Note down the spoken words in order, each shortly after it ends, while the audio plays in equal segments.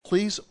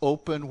please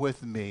open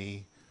with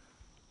me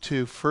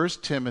to 1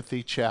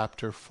 Timothy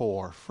chapter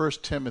 4. 1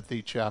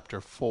 Timothy chapter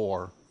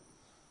 4.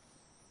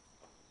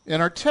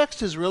 And our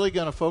text is really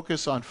going to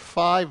focus on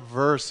 5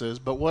 verses,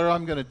 but what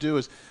I'm going to do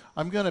is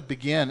I'm going to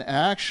begin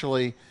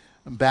actually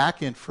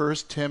back in 1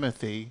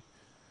 Timothy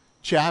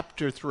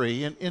chapter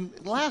 3 in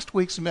last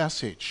week's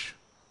message.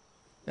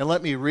 And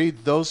let me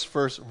read those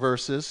first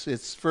verses.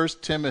 It's 1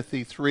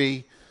 Timothy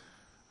 3,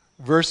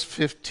 verse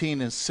 15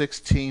 and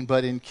 16.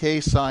 But in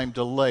case I'm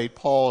delayed,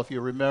 Paul, if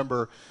you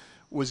remember,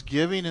 was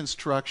giving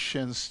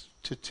instructions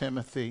to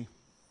Timothy.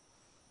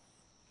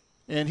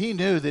 And he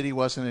knew that he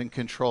wasn't in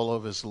control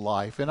of his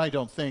life. And I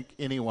don't think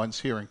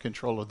anyone's here in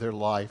control of their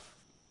life.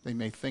 They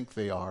may think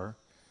they are.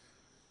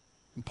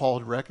 And Paul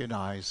would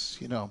recognize,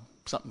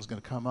 something's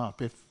going to come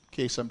up. If in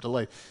case I'm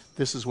delayed,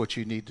 this is what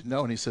you need to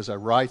know. And he says, I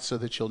write so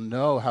that you'll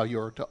know how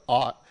you're to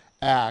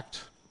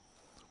act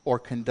or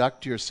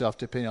conduct yourself,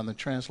 depending on the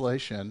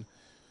translation,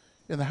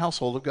 in the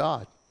household of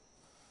God.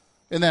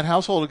 And that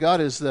household of God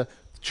is the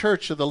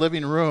church of the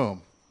living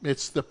room.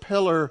 It's the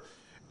pillar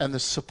and the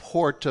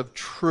support of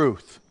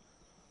truth.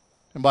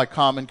 And by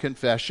common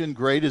confession,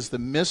 great is the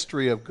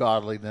mystery of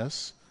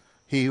godliness.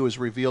 He who was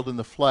revealed in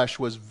the flesh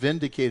was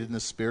vindicated in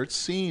the spirit,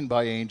 seen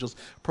by angels,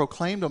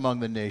 proclaimed among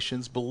the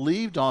nations,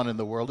 believed on in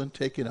the world, and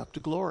taken up to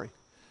glory.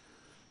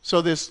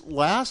 So this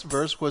last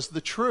verse was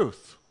the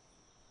truth.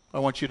 I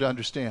want you to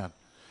understand.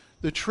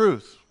 The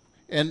truth.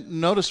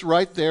 And notice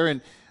right there,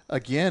 and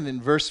again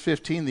in verse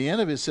 15, the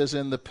end of it says,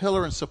 in the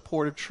pillar and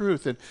support of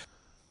truth. And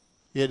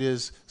it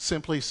is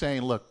simply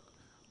saying, look,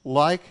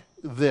 like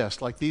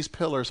this, like these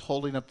pillars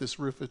holding up this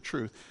roof of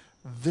truth,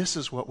 this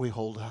is what we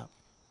hold up.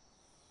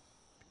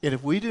 And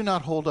if we do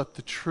not hold up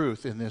the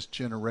truth in this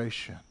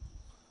generation,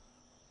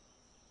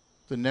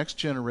 the next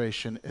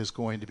generation is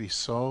going to be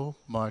so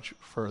much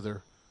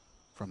further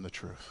from the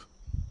truth.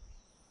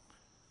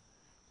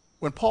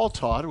 When Paul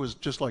taught, it was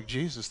just like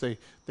Jesus. They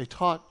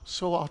taught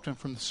so often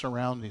from the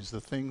surroundings, the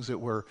things that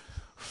were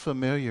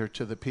familiar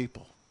to the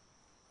people.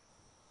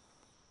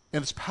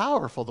 And it's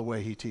powerful the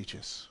way he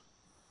teaches.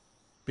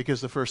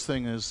 Because the first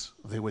thing is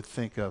they would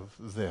think of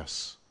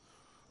this.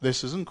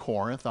 This isn't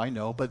Corinth, I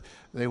know, but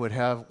they would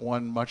have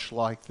one much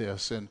like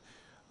this. And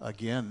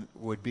again,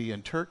 would be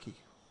in Turkey.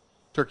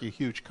 Turkey, a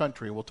huge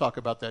country. We'll talk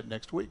about that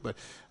next week. But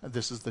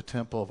this is the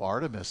temple of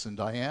Artemis and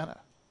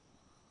Diana.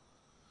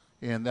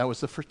 And that was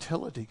the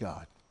fertility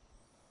god.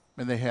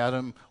 And they had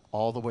them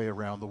all the way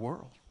around the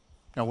world.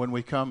 Now, when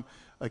we come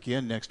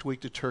again next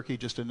week to Turkey,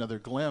 just another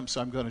glimpse,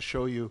 I'm going to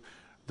show you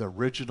the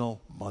original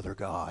mother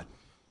god.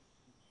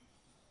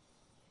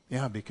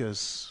 Yeah,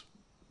 because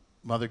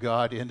Mother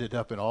God ended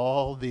up in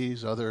all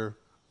these other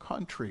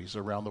countries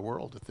around the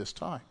world at this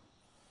time.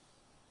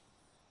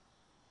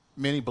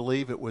 Many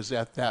believe it was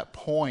at that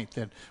point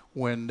that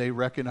when they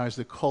recognized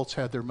the cults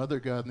had their mother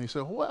god, and they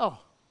said,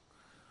 well,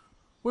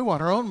 we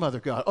want our own mother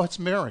god. Oh, it's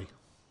Mary.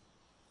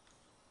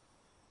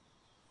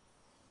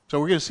 So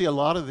we're going to see a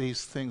lot of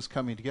these things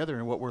coming together,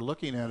 and what we're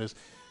looking at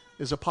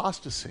is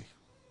apostasy.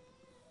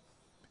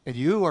 And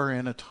you are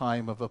in a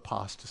time of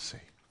apostasy.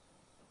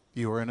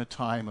 You are in a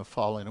time of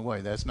falling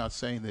away. That's not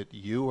saying that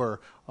you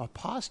are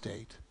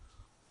apostate.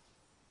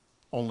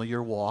 Only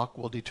your walk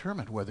will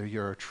determine whether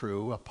you're a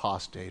true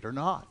apostate or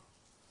not.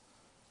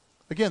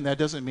 Again, that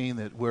doesn't mean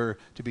that we're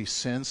to be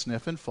sin,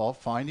 sniffing, fault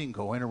finding,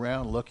 going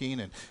around looking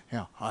and,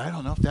 I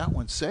don't know if that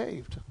one's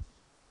saved.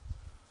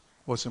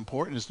 What's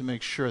important is to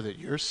make sure that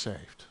you're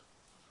saved.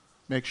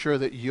 Make sure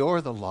that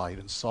you're the light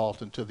and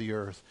salt into the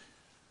earth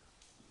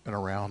and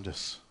around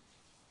us.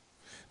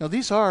 Now,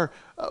 these are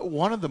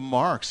one of the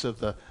marks of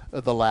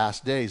the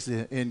last days,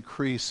 the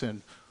increase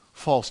in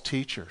false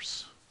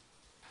teachers,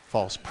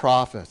 false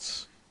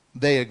prophets.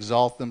 They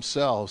exalt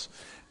themselves.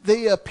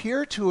 They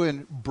appear to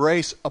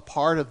embrace a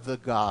part of the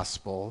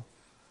gospel,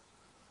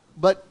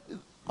 but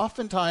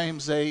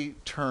oftentimes they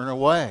turn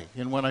away.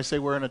 And when I say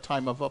we're in a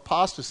time of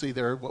apostasy,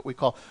 they're what we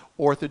call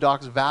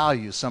orthodox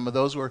values. Some of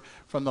those were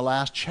from the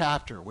last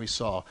chapter we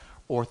saw,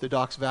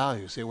 orthodox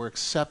values. They were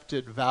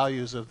accepted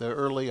values of the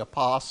early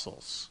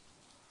apostles.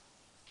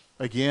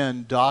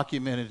 Again,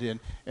 documented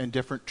in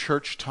different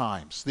church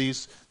times.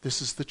 This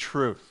is the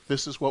truth.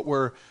 This is what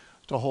we're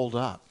to hold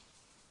up.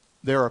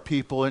 There are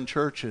people in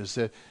churches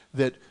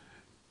that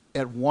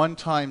at one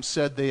time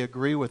said they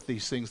agree with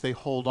these things. They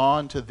hold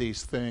on to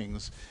these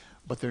things,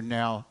 but they're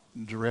now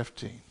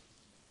drifting.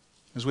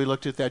 As we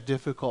looked at that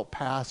difficult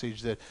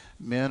passage that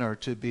men are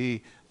to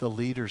be the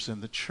leaders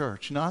in the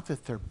church. Not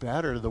that they're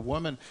better. The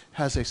woman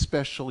has a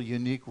special,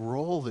 unique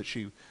role that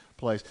she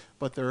plays.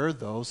 But there are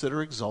those that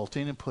are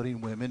exalting and putting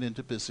women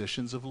into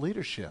positions of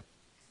leadership.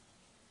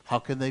 How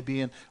can they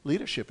be in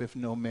leadership if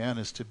no man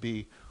is to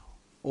be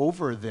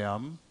over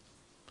them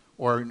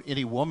or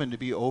any woman to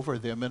be over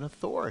them in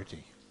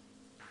authority?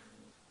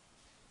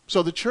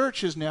 So the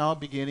church is now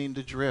beginning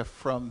to drift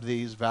from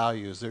these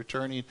values. They're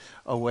turning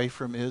away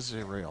from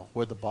Israel,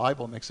 where the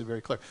Bible makes it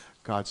very clear.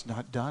 God's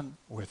not done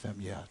with them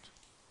yet.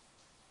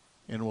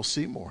 And we'll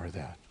see more of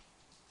that.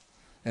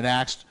 In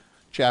Acts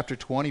chapter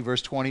 20,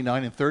 verse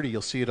 29 and 30,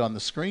 you'll see it on the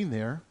screen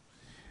there.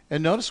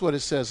 And notice what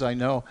it says, I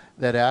know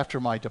that after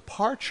my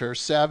departure,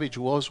 savage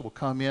wolves will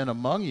come in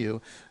among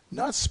you,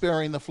 not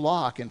sparing the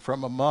flock, and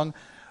from among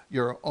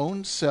your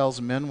own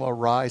selves men will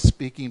rise,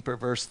 speaking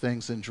perverse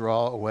things, and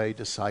draw away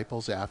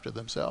disciples after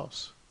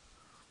themselves.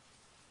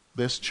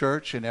 This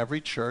church and every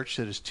church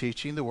that is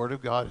teaching the Word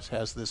of God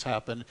has this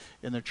happen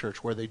in their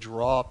church, where they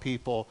draw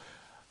people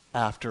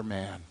after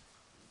man.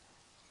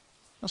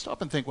 Now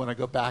stop and think when I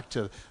go back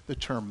to the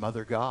term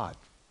Mother God.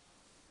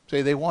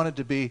 Say they wanted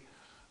to be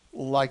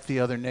like the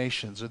other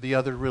nations or the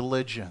other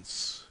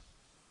religions.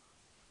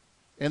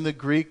 And the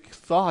Greek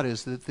thought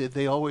is that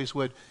they always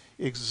would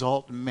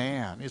exalt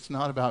man. It's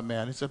not about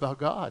man, it's about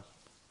God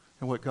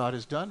and what God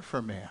has done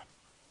for man.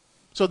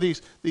 So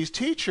these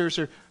teachers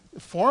are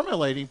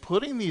formulating,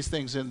 putting these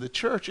things in the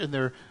church, and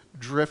they're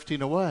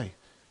drifting away.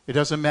 It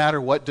doesn't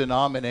matter what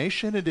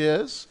denomination it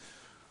is,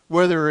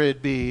 whether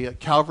it be a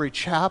Calvary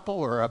Chapel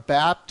or a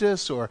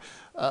Baptist or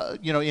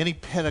any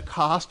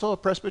Pentecostal,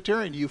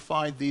 Presbyterian, you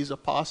find these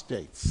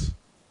apostates.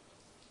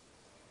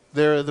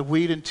 They're the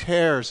wheat and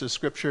tares, as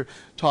Scripture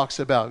talks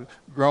about,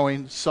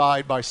 growing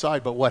side by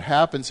side. But what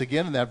happens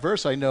again in that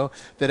verse, I know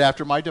that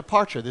after my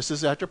departure, this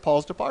is after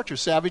Paul's departure,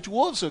 savage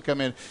wolves will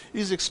come in.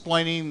 He's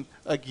explaining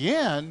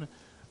again,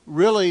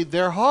 really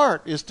their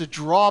heart is to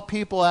draw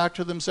people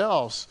after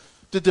themselves,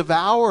 to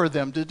devour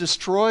them, to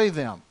destroy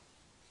them,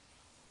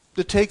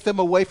 to take them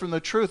away from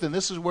the truth. And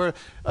this is where,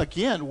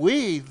 again,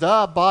 we,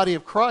 the body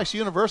of Christ,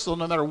 universal,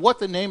 no matter what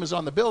the name is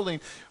on the building,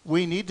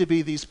 we need to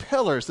be these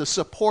pillars, the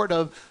support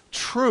of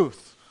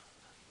truth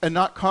and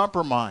not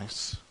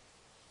compromise.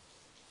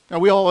 Now,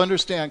 we all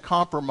understand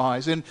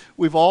compromise, and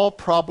we've all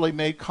probably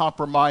made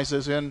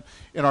compromises in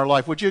our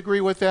life. Would you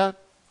agree with that?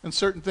 In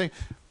certain things.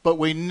 But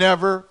we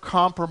never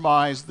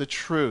compromise the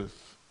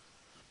truth.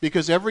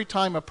 Because every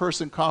time a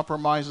person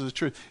compromises the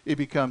truth, it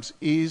becomes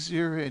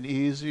easier and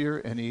easier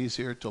and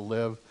easier to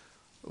live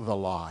the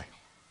lie.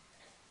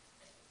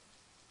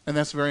 And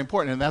that's very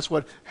important. And that's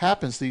what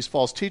happens to these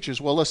false teachers.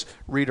 Well, let's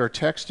read our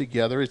text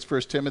together. It's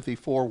 1 Timothy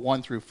 4,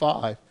 1 through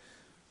 5.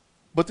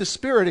 But the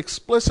Spirit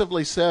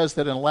explicitly says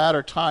that in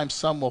latter times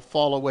some will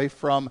fall away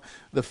from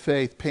the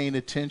faith, paying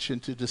attention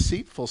to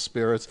deceitful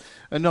spirits.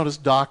 And notice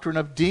doctrine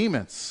of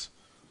demons,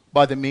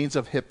 by the means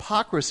of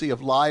hypocrisy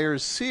of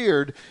liars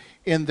seared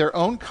in their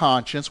own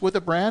conscience with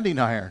a branding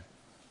iron.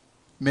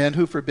 Men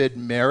who forbid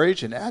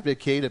marriage and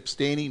advocate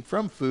abstaining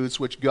from foods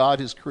which God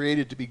has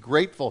created to be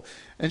grateful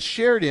and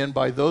shared in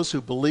by those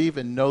who believe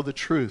and know the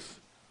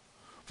truth.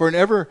 For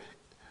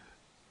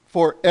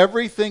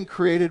everything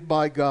created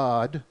by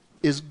God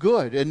is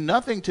good, and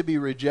nothing to be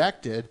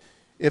rejected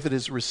if it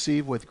is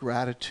received with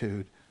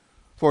gratitude,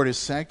 for it is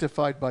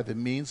sanctified by the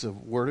means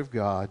of Word of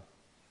God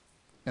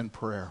and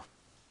prayer.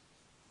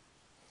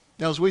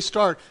 Now, as we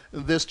start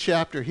this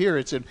chapter here,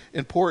 it's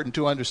important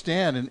to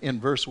understand in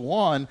verse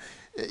 1,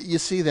 you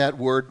see that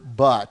word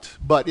but.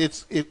 But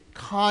it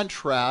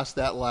contrasts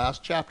that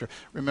last chapter.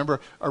 Remember,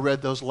 I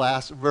read those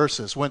last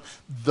verses. When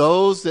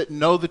those that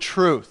know the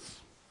truth,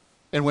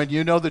 and when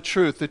you know the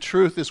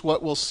truth is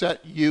what will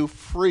set you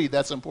free.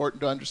 That's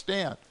important to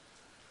understand.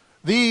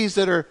 These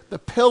that are the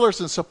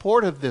pillars and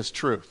support of this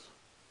truth.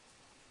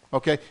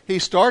 Okay, he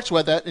starts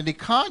with that, and he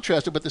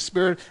contrasts it, but the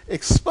Spirit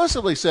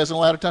explicitly says in a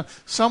latter time,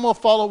 some will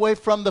fall away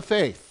from the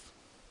faith.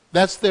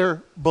 That's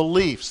their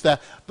beliefs,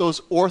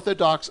 those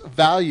orthodox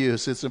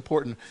values. It's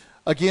important.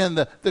 Again,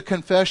 the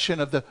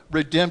confession of the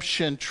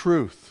redemption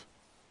truth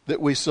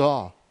that we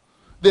saw.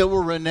 They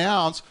will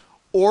renounce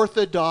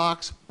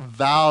orthodox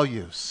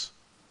values.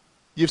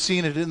 You've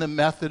seen it in the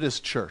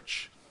Methodist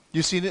Church.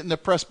 You've seen it in the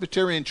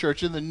Presbyterian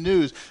Church, in the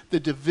news, the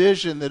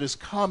division that is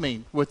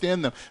coming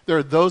within them. There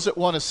are those that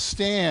want to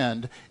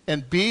stand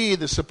and be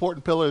the support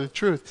and pillar of the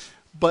truth,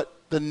 but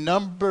the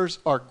numbers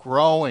are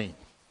growing.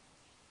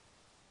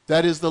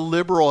 That is the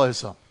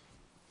liberalism.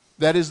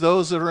 That is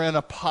those that are in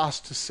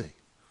apostasy.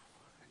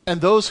 And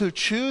those who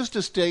choose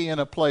to stay in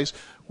a place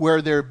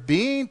where they're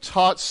being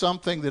taught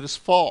something that is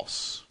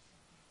false.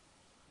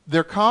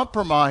 They're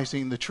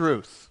compromising the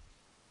truth.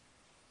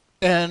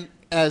 And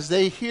as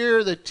they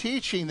hear the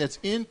teaching that's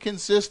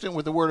inconsistent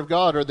with the Word of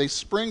God, or they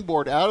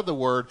springboard out of the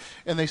Word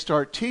and they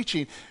start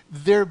teaching,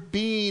 they're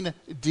being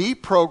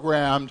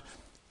deprogrammed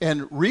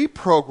and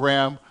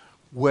reprogrammed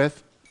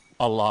with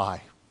a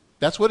lie.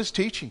 That's what it's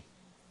teaching,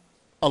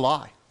 a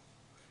lie.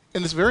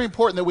 And it's very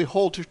important that we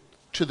hold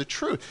to the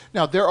truth.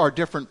 Now, there are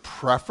different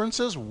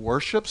preferences,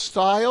 worship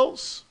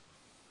styles,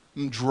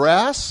 and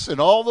dress,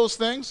 and all those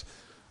things.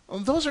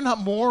 Those are not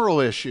moral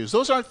issues.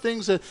 Those aren't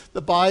things that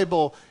the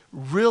Bible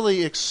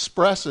really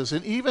expresses,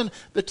 and even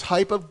the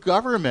type of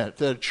government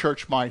that a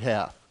church might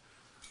have.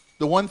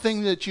 The one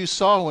thing that you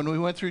saw when we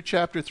went through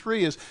chapter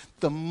 3 is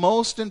the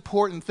most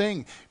important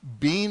thing,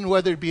 being,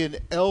 whether it be an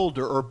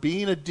elder or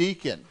being a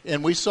deacon,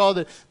 and we saw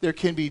that there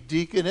can be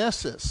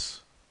deaconesses,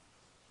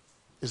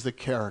 is the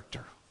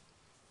character.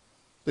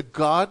 The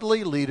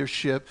godly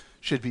leadership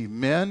should be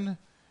men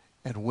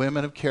and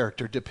women of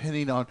character,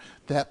 depending on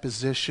that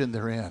position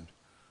they're in.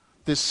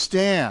 This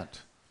stand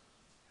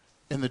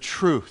in the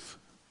truth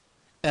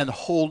and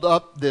hold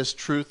up this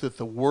truth that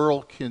the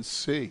world can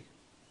see.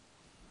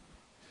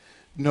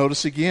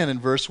 Notice again in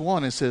verse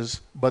 1 it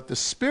says, but the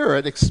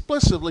Spirit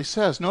explicitly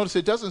says, notice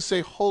it doesn't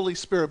say Holy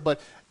Spirit,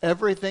 but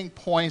everything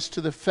points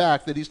to the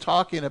fact that he's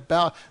talking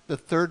about the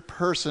third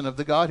person of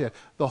the Godhead,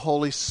 the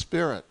Holy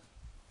Spirit.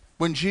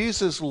 When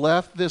Jesus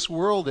left this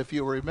world, if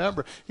you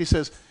remember, he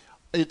says,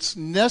 it's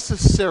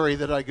necessary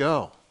that I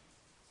go,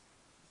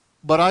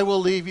 but I will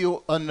leave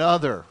you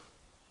another.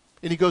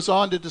 And he goes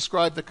on to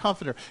describe the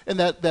Comforter, and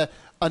that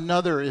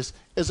another is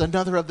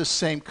another of the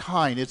same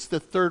kind. It's the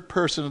third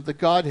person of the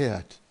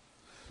Godhead.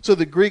 So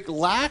the Greek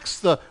lacks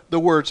the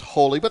words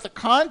holy, but the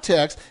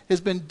context has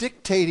been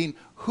dictating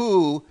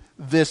who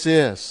this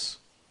is.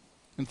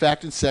 In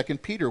fact, in 2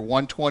 Peter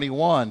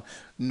 1:21,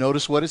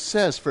 notice what it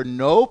says, for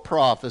no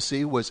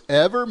prophecy was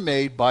ever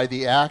made by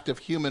the act of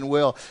human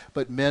will,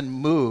 but men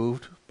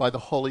moved by the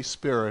Holy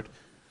Spirit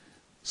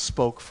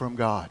spoke from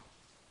God.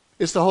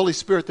 It's the Holy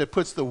Spirit that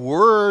puts the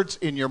words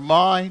in your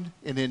mind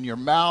and in your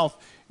mouth,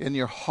 in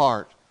your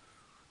heart.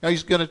 Now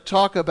he's going to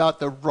talk about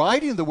the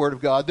writing of the Word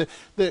of God.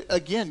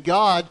 Again,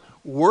 God,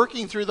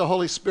 working through the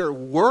Holy Spirit,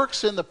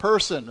 works in the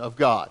person of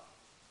God,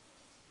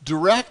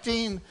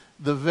 directing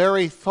the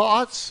very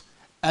thoughts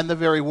and the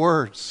very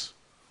words.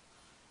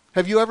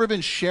 Have you ever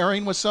been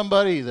sharing with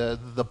somebody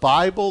the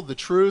Bible, the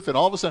truth, and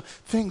all of a sudden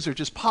things are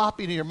just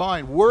popping in your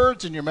mind,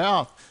 words in your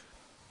mouth?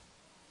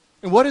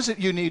 And what is it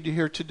you need to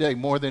hear today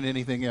more than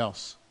anything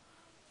else?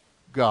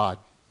 God.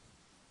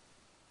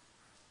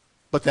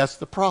 But that's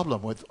the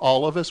problem with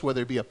all of us,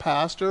 whether it be a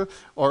pastor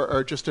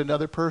or just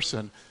another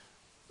person.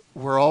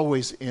 We're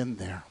always in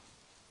there.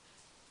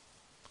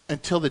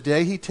 Until the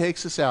day he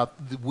takes us out,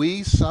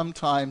 we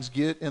sometimes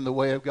get in the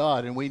way of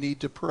God, and we need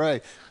to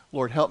pray,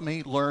 Lord, help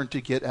me learn to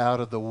get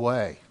out of the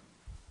way.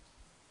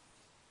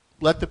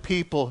 Let the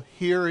people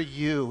hear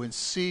you and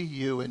see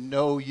you and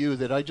know you,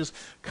 that I just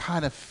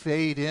kind of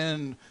fade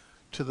in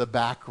to the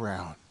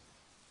background.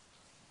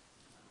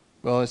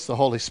 Well, it's the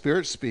Holy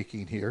Spirit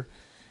speaking here.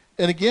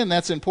 And again,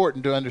 that's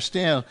important to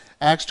understand.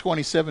 Acts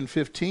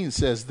 27:15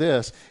 says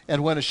this,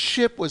 and when a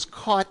ship was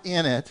caught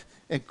in it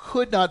and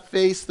could not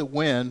face the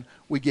wind,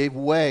 we gave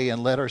way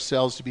and let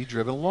ourselves to be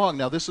driven along.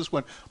 Now, this is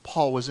when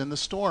Paul was in the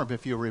storm,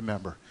 if you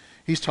remember.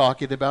 He's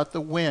talking about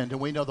the wind,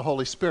 and we know the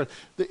Holy Spirit.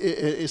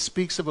 It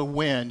speaks of a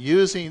wind,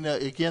 using,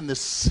 again, this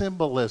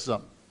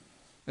symbolism.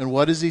 And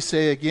what does he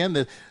say again?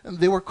 That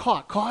they were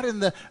caught in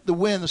the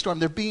wind, the storm.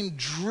 They're being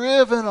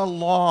driven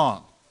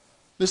along.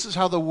 This is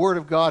how the Word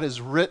of God is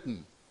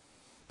written.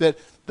 That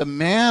the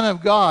man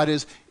of God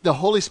is, the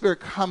Holy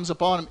Spirit comes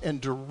upon him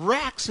and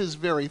directs his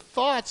very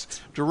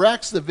thoughts,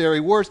 directs the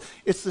very words.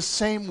 It's the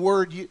same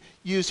word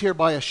used here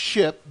by a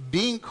ship,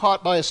 being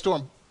caught by a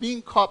storm,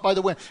 being caught by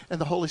the wind. And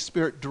the Holy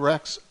Spirit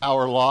directs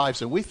our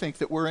lives, and we think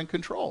that we're in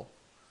control.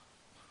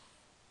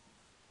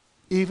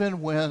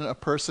 Even when a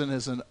person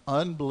is an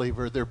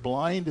unbeliever, they're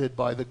blinded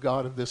by the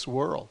god of this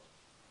world.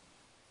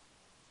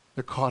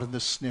 They're caught in the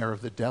snare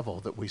of the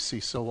devil that we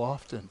see so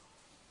often.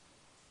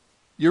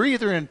 You're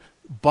either in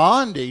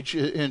bondage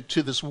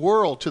into this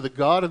world, to the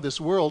god of this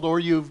world, or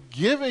you've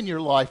given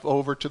your life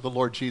over to the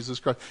Lord Jesus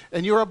Christ,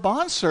 and you're a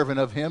bondservant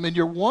of him, and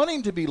you're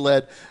wanting to be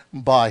led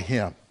by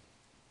him.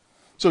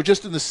 So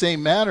just in the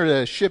same manner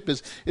that a ship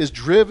is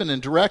driven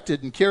and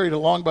directed and carried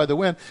along by the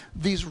wind,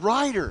 these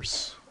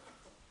writers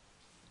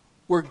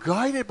were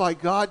guided by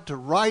God to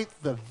write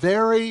the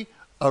very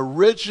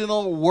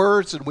original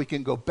words, and we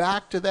can go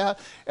back to that,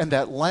 and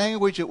that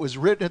language that was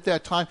written at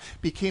that time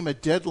became a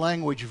dead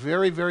language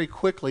very, very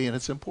quickly, and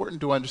it's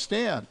important to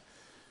understand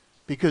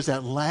because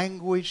that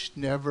language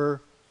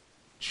never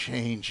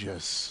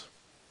changes,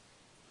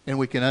 and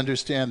we can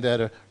understand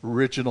that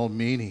original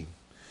meaning.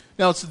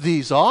 Now, it's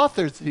these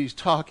authors that he's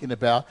talking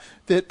about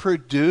that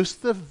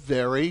produced the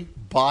very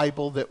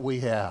Bible that we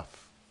have.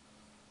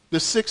 The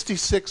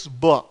 66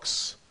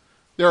 books.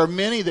 There are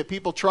many that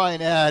people try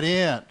and add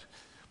in,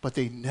 but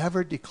they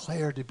never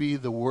declare to be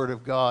the Word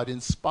of God,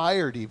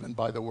 inspired even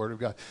by the Word of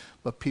God.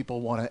 But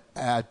people want to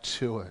add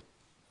to it.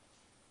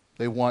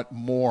 They want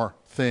more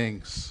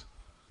things,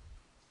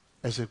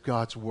 as if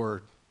God's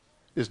Word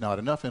is not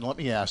enough. And let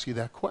me ask you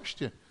that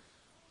question.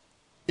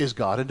 Is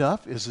God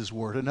enough? Is His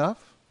Word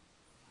enough?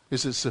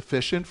 Is it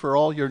sufficient for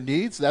all your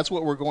needs? That's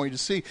what we're going to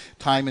see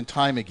time and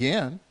time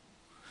again.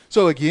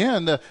 So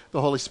again, the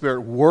Holy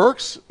Spirit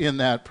works in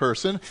that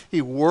person.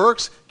 He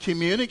works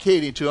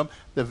communicating to him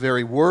the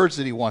very words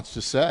that he wants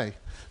to say.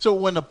 So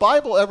when the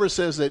Bible ever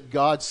says that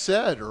God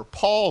said, or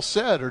Paul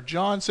said, or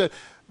John said,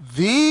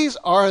 these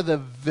are the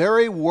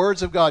very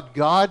words of God.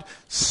 God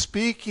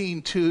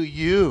speaking to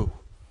you,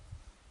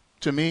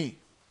 to me.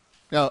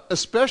 Now,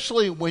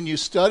 especially when you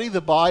study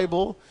the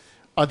Bible,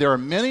 there are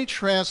many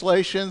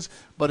translations,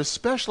 but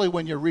especially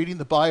when you're reading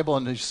the Bible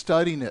and you're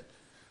studying it,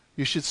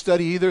 you should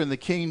study either in the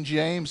King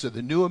James or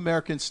the New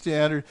American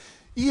Standard.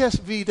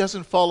 ESV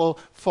doesn't follow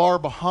far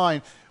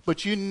behind,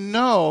 but you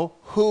know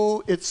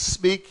who it's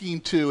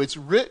speaking to. It's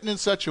written in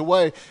such a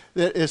way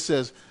that it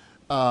says,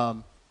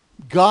 God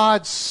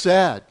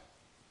said,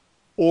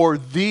 or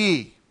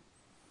thee,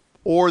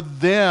 or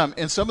them.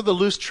 And some of the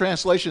loose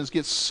translations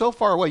get so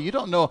far away, you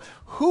don't know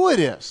who it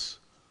is.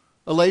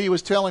 A lady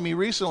was telling me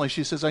recently,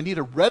 she says, I need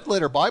a red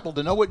letter Bible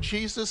to know what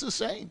Jesus is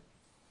saying.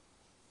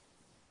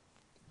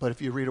 But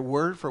if you read a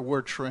word for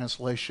word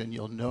translation,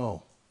 you'll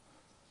know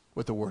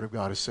what the Word of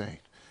God is saying.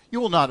 You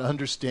will not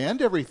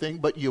understand everything,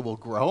 but you will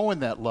grow in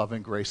that love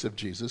and grace of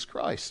Jesus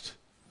Christ.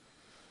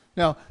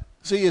 Now,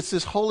 see, it's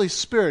this Holy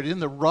Spirit in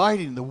the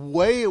writing, the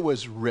way it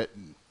was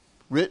written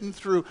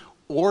through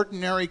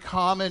ordinary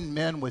common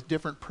men with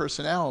different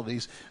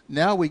personalities.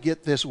 Now we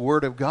get this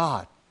Word of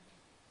God.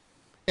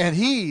 And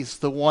He's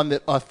the one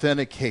that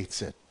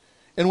authenticates it.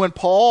 And when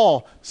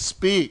Paul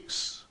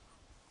speaks,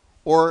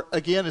 or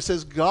again it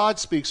says God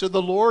speaks, or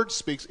the Lord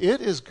speaks,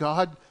 it is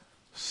God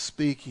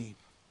speaking.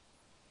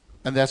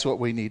 And that's what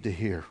we need to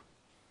hear.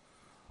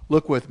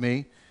 Look with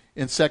me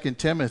in 2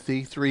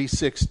 Timothy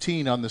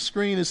 3:16 on the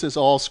screen. It says,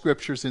 all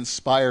Scripture is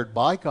inspired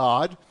by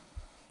God,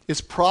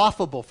 is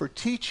profitable for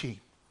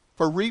teaching,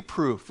 for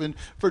reproof, and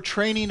for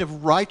training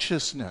of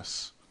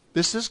righteousness.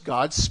 This is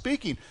God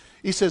speaking.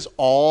 He says,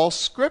 all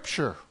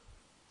Scripture.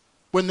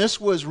 When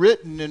this was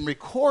written and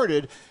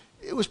recorded,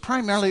 it was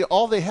primarily,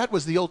 all they had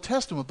was the Old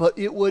Testament, but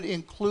it would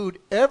include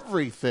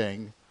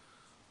everything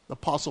the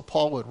Apostle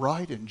Paul would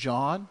write in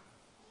John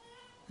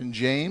and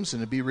James,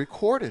 and it'd be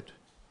recorded.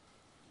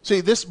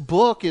 See, this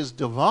book is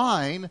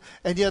divine,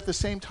 and yet at the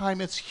same time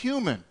it's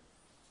human.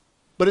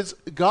 But it's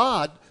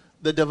God,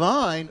 the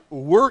divine,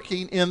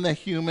 working in the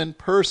human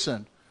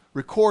person,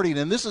 recording.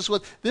 And this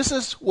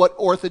is what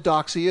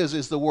orthodoxy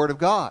is the Word of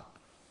God.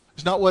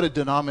 It's not what a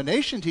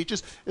denomination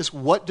teaches, it's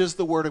what does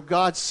the Word of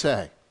God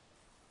say?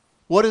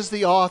 What is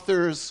the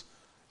author's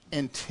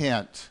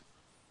intent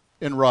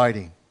in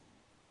writing?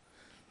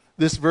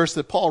 This verse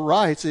that Paul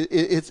writes,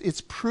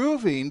 it's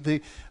proving,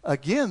 the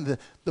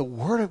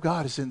Word of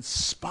God is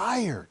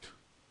inspired.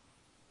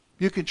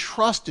 You can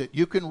trust it.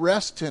 You can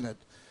rest in it.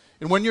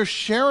 And when you're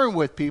sharing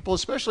with people,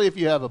 especially if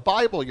you have a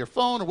Bible, your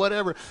phone, or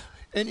whatever,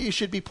 and you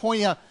should be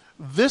pointing out,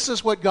 this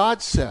is what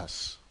God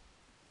says.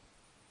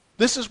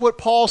 This is what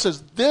Paul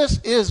says. This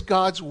is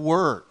God's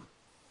Word,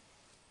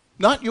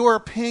 not your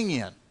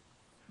opinion.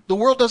 The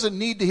world doesn't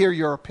need to hear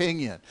your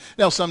opinion.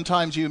 Now,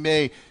 sometimes you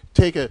may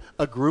take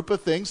a group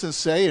of things and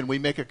say, and we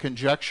make a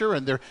conjecture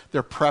and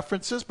their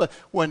preferences, but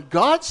when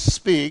God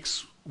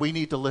speaks, we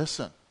need to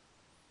listen.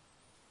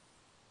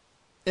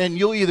 And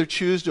you'll either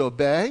choose to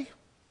obey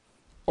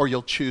or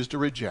you'll choose to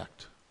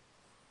reject.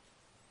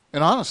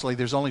 And honestly,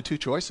 there's only two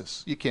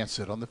choices. You can't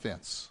sit on the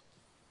fence.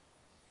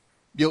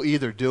 You'll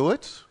either do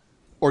it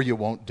or you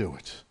won't do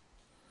it.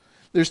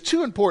 There's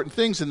two important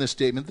things in this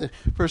statement.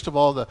 First of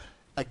all,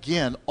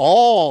 again,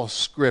 all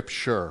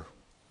Scripture.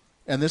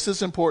 And this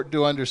is important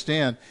to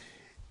understand.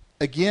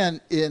 Again,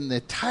 in the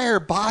entire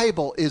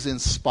Bible is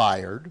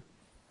inspired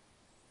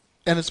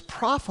and it's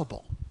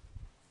profitable.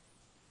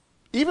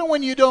 Even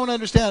when you don't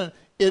understand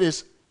it, it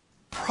is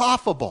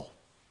profitable.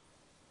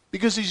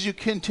 Because as you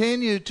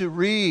continue to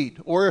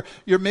read, or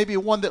you're maybe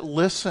one that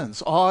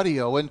listens,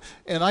 audio, and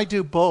I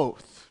do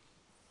both,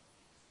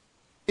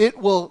 it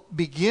will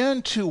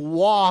begin to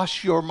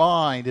wash your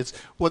mind. It's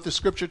what the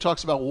Scripture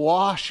talks about,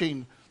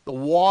 washing the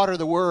water of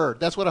the Word.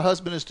 That's what a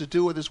husband is to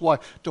do with his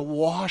wife, to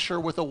wash her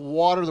with the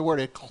water of the Word.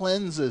 It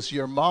cleanses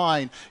your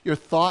mind, your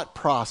thought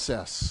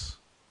process.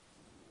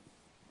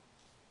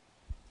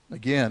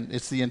 Again,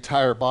 it's the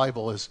entire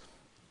Bible is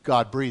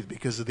God breathed,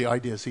 because of the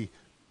idea is He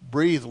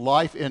breathed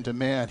life into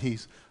man.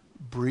 He's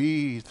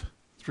breathed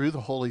through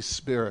the Holy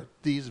Spirit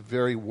these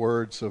very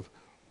words of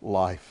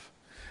life.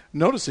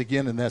 Notice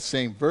again in that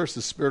same verse,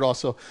 the Spirit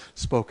also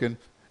spoken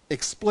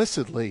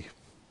explicitly,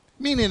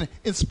 meaning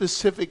in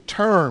specific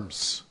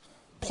terms,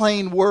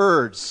 plain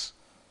words,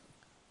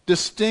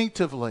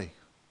 distinctively.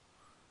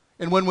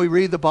 And when we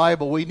read the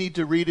Bible, we need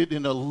to read it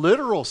in a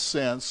literal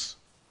sense,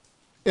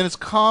 in its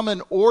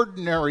common,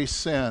 ordinary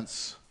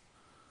sense.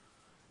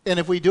 And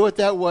if we do it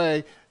that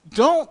way,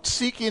 don't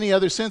seek any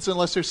other sense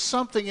unless there's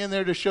something in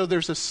there to show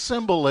there's a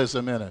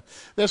symbolism in it.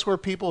 That's where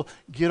people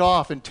get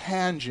off in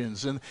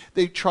tangents and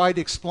they try to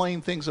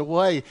explain things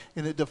away,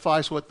 and it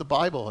defies what the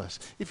Bible is.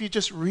 If you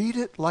just read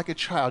it like a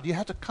child, you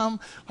have to come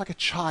like a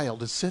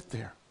child and sit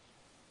there.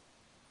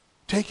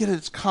 Take it in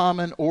its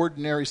common,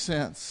 ordinary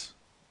sense.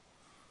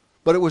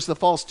 But it was the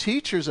false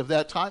teachers of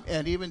that time,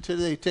 and even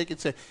today, take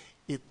it and say,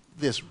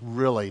 this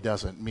really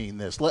doesn't mean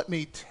this. Let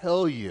me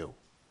tell you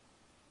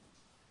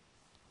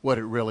what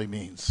it really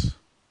means.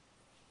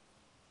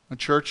 A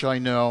church I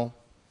know,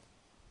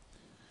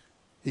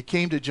 he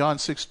came to John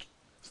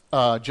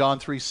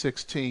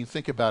 3:16.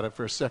 Think about it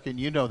for a second.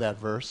 You know that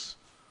verse.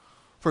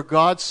 For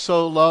God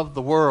so loved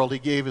the world, He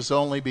gave His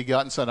only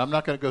begotten Son. I'm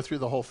not going to go through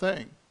the whole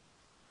thing.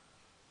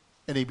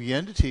 And he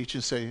began to teach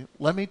and say,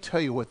 let me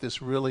tell you what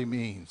this really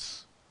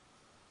means.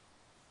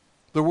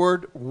 The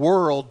word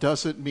world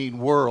doesn't mean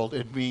world,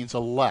 it means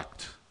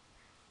elect.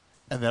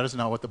 And that is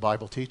not what the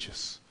Bible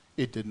teaches.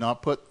 It did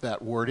not put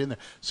that word in there.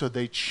 So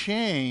they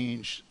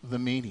changed the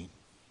meaning.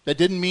 That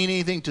didn't mean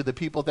anything to the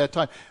people at that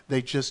time.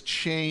 They just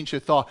changed their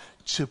thought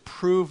to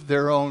prove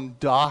their own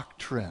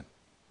doctrine.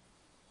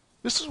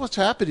 This is what's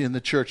happening in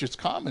the church. It's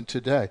common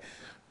today.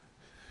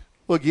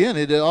 Well, again,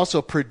 it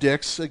also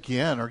predicts,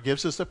 again, or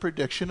gives us a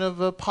prediction of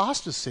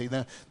apostasy,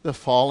 the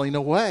falling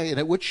away,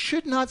 and which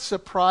should not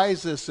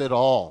surprise us at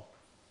all.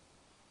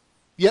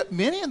 Yet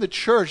many in the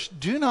church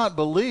do not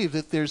believe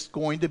that there's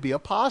going to be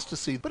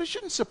apostasy. But it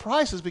shouldn't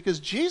surprise us because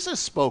Jesus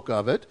spoke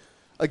of it.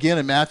 Again,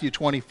 in Matthew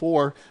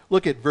 24,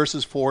 look at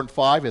verses 4 and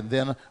 5 and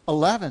then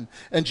 11.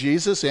 And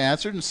Jesus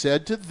answered and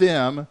said to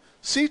them,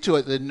 see to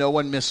it that no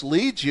one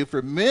misleads you,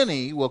 for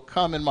many will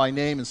come in my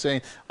name and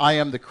saying, I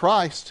am the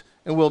Christ,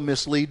 and will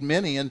mislead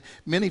many. And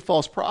many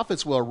false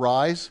prophets will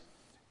arise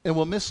and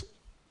will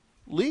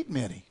mislead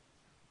many.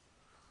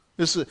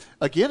 This,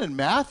 again, in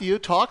Matthew,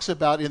 talks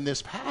about in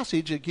this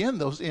passage, again,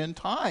 those end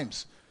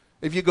times.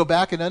 If you go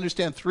back and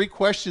understand 3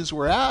 questions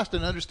were asked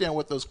and understand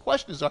what those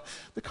questions are,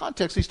 the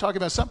context, he's talking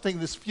about something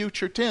this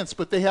future tense,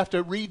 but they have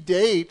to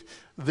redate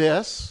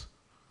this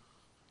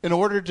in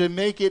order to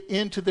make it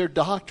into their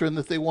doctrine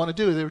that they want to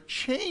do. They're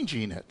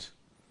changing it.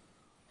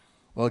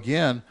 Well,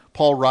 again,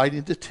 Paul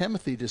writing to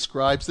Timothy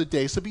describes the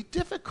days to be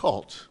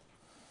difficult.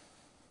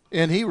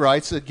 And he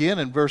writes again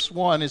in verse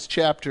 1, it's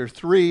chapter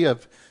 3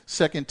 of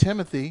 2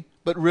 Timothy,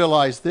 but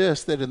realize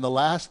this, that in the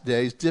last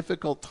days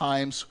difficult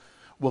times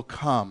will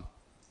come.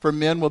 For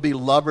men will be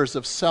lovers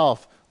of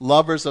self,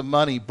 lovers of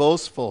money,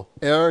 boastful,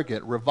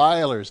 arrogant,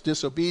 revilers,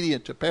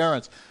 disobedient to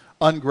parents,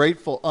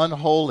 ungrateful,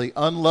 unholy,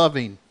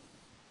 unloving,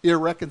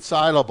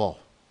 irreconcilable,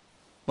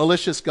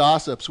 malicious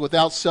gossips,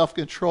 without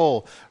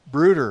self-control,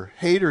 brooder,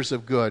 haters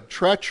of good,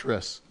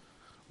 treacherous,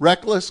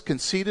 reckless,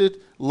 conceited,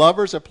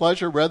 lovers of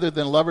pleasure rather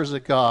than lovers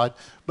of God.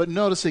 But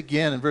notice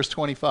again in verse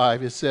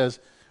 25, it says,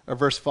 or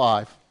verse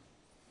 5,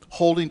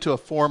 holding to a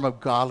form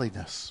of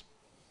godliness,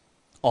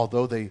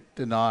 although they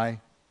deny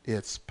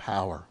its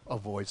power.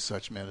 Avoid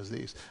such men as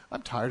these.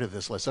 I'm tired of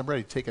this list. I'm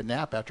ready to take a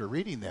nap after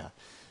reading that.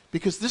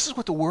 Because this is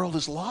what the world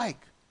is like.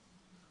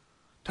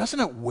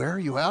 Doesn't it wear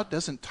you out?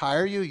 Doesn't it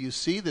tire you? You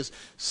see this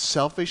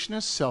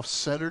selfishness,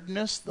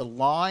 self-centeredness, the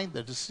lying,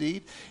 the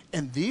deceit.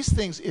 And these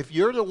things, if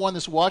you're the one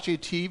that's watching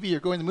TV or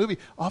going to the movie,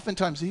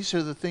 oftentimes these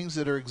are the things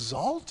that are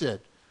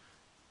exalted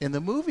in the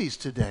movies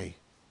today.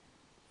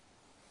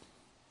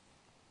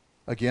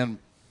 Again,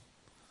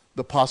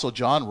 the Apostle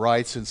John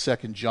writes in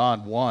 2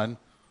 John 1,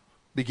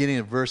 beginning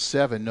of verse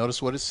 7,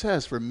 notice what it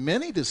says. For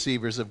many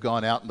deceivers have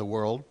gone out in the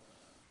world,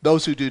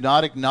 those who do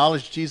not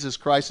acknowledge Jesus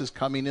Christ as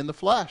coming in the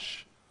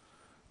flesh.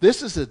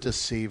 This is a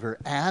deceiver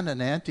and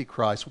an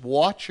antichrist.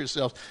 Watch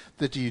yourselves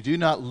that you do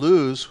not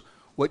lose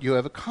what you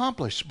have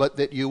accomplished, but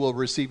that you will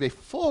receive a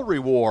full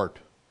reward.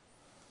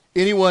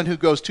 Anyone who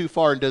goes too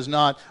far and does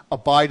not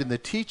abide in the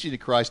teaching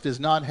of Christ does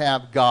not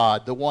have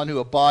God. The one who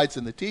abides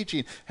in the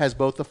teaching has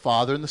both the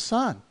Father and the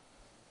Son.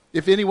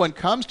 If anyone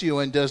comes to you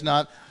and does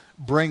not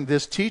bring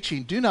this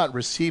teaching, do not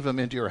receive him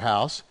into your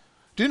house.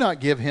 Do not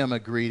give him a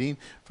greeting,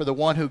 for the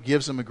one who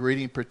gives him a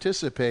greeting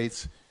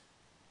participates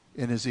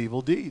in his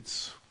evil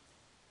deeds.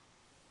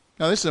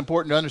 Now, this is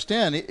important to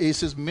understand. He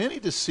says many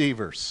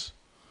deceivers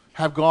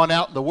have gone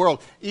out in the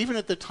world, even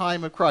at the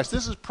time of Christ.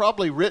 This is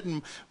probably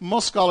written,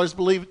 most scholars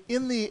believe,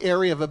 in the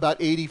area of about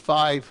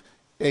 85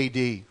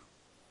 A.D.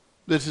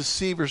 The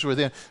deceivers were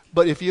then.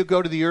 But if you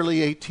go to the early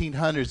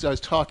 1800s, I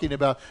was talking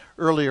about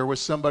earlier with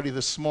somebody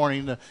this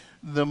morning,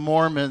 the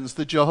Mormons,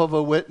 the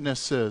Jehovah's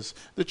Witnesses,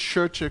 the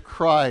Church of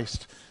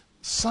Christ.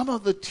 Some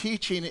of the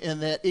teaching in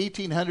that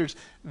 1800s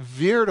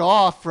veered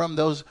off from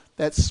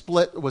that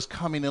split was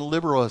coming in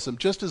liberalism,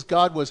 just as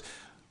God was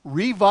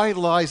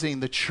revitalizing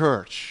the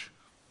church.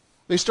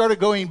 They started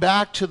going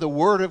back to the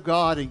Word of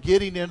God and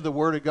getting into the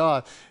Word of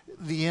God.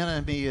 The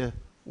enemy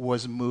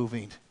was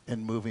moving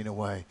and moving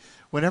away.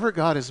 Whenever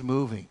God is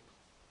moving,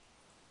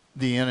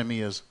 the enemy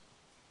is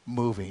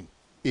moving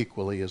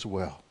equally as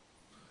well.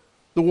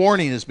 The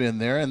warning has been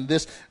there, and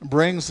this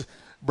brings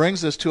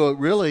us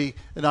to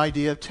an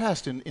idea of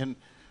test. In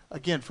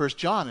again, 1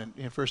 John,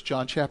 in 1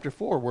 John chapter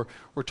 4,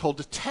 we're told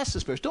to test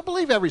the spirits. Don't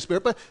believe every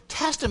spirit, but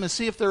test them and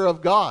see if they're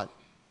of God.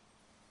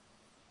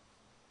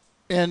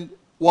 And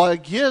while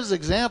it gives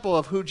example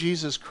of who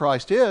Jesus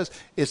Christ is,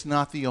 it's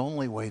not the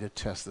only way to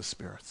test the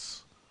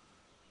spirits.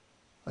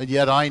 And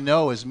yet I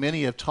know, as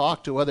many have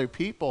talked to other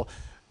people,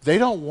 they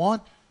don't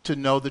want to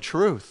know the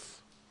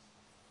truth.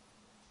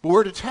 But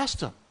we're to test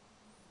them.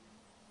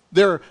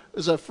 There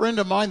is a friend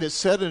of mine that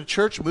said in a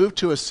church, moved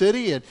to a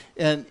city,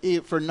 and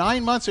for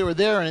 9 months they were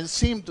there, and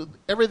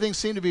everything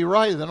seemed to be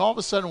right. And then all of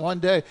a sudden one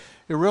day,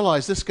 he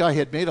realized this guy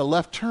had made a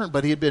left turn,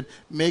 but he had been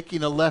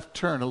making a left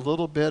turn a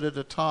little bit at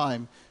a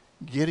time,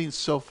 getting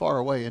so far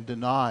away, and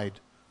denied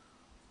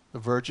the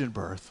virgin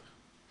birth.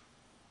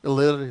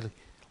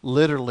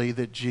 Literally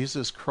that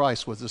Jesus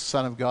Christ was the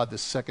Son of God, the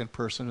second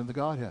person in the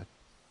Godhead.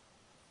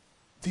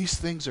 These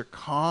things are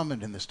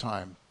common in this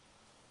time.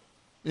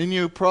 And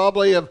you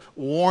probably have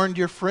warned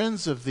your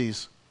friends of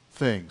these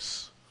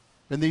things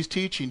and these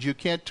teachings. You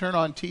can't turn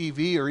on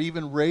TV or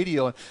even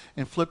radio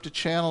and flip to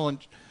channel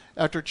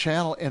after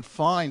channel and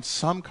find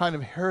some kind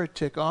of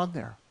heretic on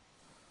there.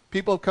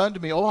 People have come to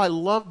me, I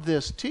love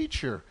this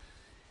teacher.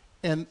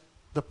 And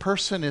the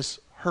person is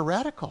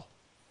heretical.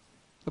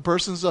 The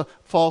person's a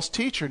false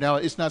teacher. Now,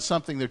 it's not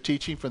something they're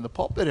teaching from the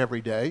pulpit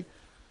every day,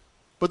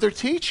 but they're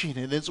teaching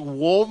it. It's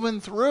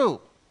woven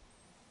through,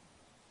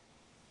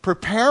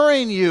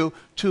 preparing you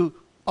to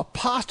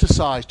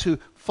apostatize, to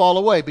fall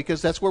away,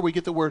 because that's where we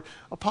get the word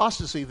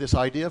apostasy, this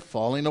idea of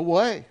falling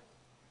away.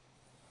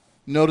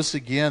 Notice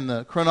again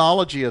the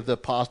chronology of the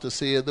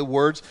apostasy of the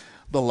words,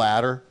 the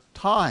latter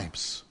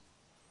times.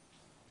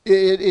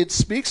 It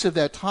speaks of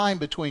that time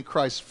between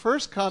Christ's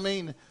first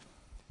coming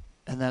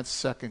and that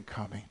second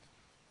coming.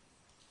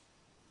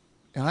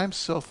 And I'm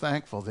so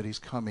thankful that he's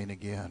coming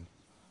again.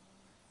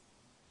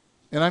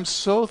 And I'm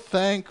so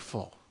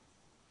thankful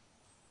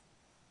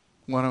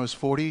when I was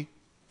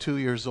 42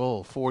 years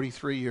old,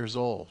 43 years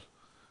old,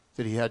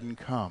 that he hadn't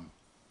come.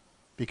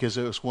 Because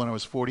it was when I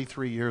was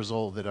 43 years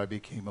old that I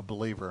became a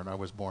believer and I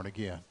was born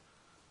again.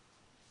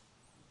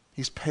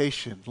 He's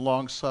patient,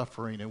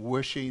 long-suffering, and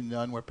wishing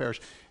none were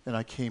perished. And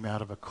I came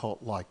out of a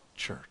cult-like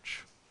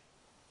church.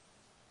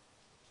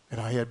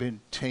 And I had been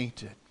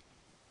tainted.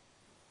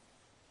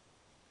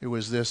 It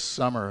was this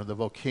summer, the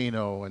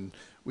volcano, and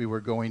we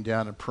were going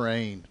down and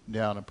praying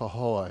down in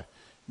Pahoa,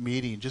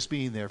 just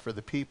being there for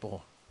the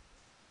people.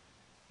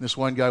 This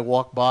one guy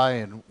walked by,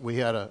 and we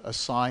had a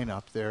sign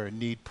up there,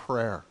 need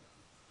prayer.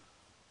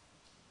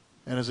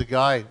 And as a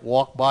guy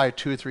walked by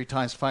 2 or 3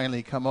 times, finally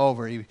he come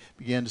over, he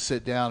began to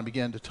sit down and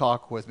began to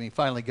talk with me. He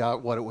finally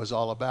got what it was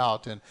all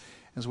about. And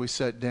as we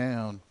sat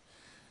down,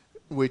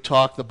 we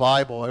talked the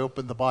Bible. I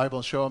opened the Bible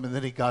and showed him, and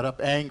then he got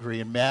up angry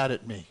and mad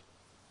at me.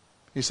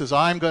 He says,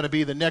 I'm going to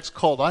be the next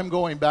cult. I'm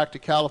going back to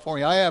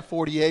California. I have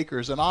 40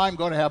 acres, and I'm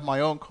going to have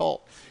my own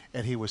cult.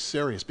 And he was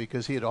serious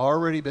because he had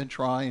already been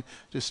trying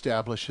to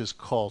establish his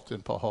cult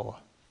in Pahoa.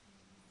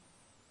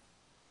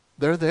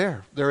 They're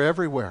there. They're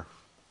everywhere.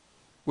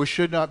 We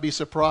should not be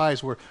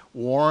surprised. We're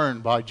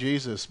warned by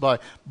Jesus,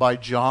 by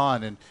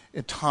John,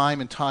 and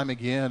time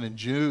again. And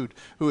Jude,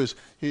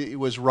 he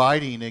was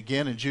writing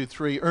again in Jude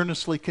 3,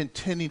 earnestly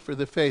contending for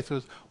the faith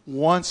was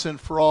once and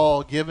for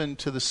all given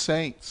to the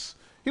saints.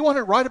 He wanted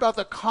to write about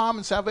the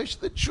common salvation,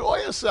 the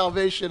joy of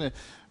salvation. And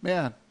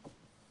man,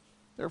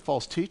 they're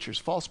false teachers,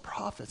 false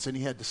prophets, and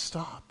he had to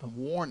stop and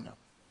warn them.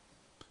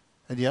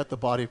 And yet the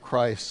body of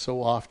Christ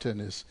so often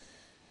is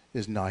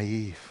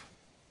naive.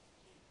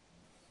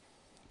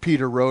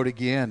 Peter wrote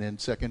again in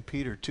 2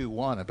 Peter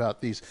 2:1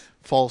 about these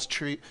false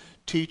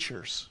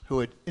teachers who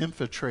had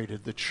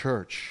infiltrated the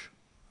church.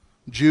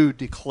 Jude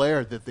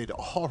declared that they'd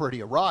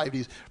already arrived.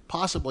 He's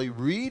possibly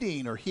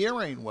reading or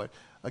hearing what,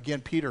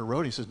 again, Peter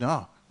wrote. He says,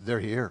 no,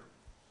 they're here.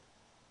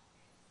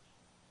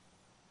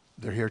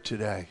 They're here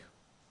today.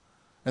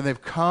 And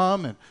they've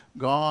come and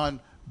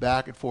gone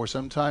back and forth.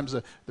 Sometimes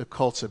the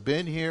cults have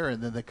been here,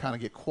 and then they kind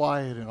of get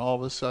quiet, and all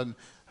of a sudden,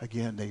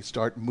 again, they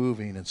start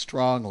moving and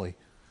strongly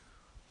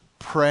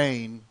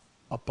preying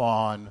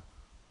upon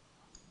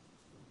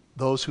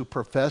those who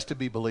profess to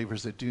be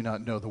believers that do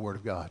not know the Word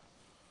of God.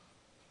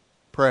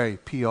 Pray,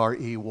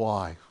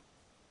 P-R-E-Y,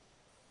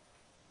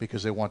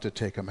 because they want to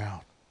take them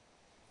out.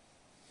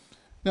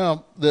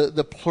 Now,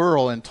 the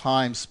plural in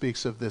time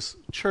speaks of this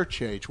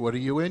church age. What are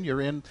you in?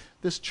 You're in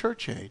this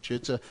church age.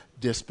 It's a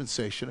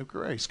dispensation of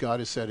grace.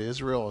 God has set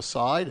Israel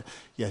aside,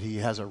 yet he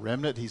has a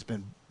remnant he's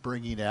been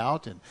bringing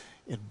out and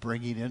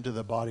bringing into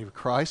the body of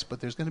Christ.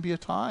 But there's going to be a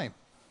time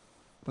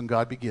when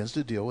God begins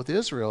to deal with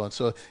Israel. And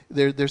so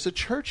there's a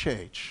church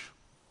age,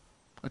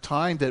 a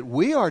time that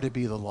we are to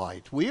be the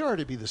light. We are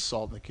to be the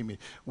salt in the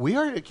community. We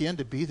are, again,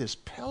 to be this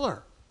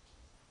pillar.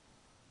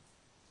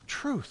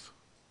 Truth.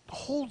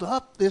 Hold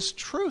up this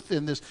truth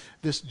in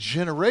this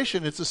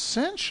generation. It's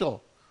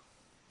essential.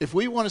 If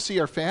we want to see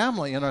our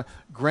family and our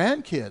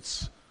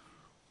grandkids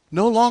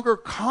no longer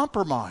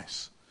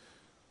compromise.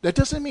 That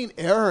doesn't mean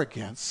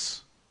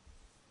arrogance.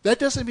 That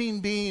doesn't mean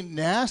being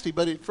nasty,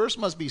 but it first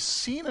must be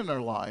seen in our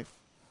life.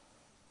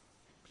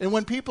 And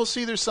when people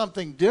see there's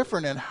something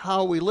different in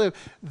how we live,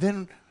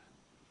 then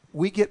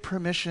we get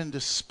permission to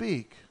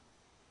speak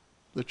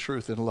the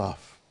truth in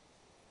love.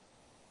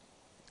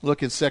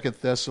 Look in 2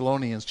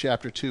 Thessalonians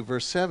chapter 2,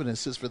 verse 7. It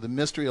says, for the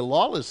mystery of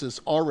lawlessness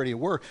is already at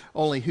work.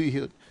 Only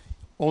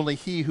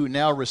he who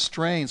now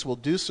restrains will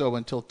do so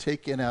until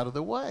taken out of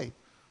the way.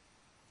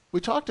 We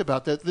talked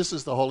about that. This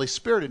is the Holy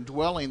Spirit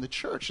indwelling the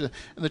church. And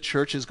the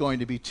church is going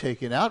to be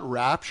taken out,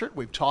 raptured.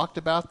 We've talked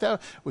about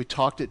that. We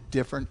talked at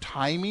different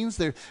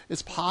timings.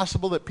 It's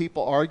possible that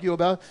people argue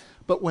about it.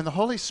 But when the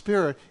Holy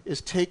Spirit is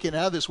taken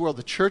out of this world,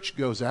 the church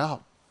goes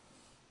out.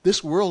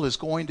 This world is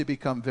going to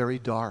become very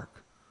dark.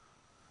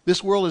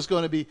 This world is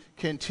going to be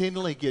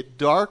continually get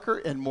darker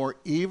and more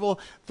evil.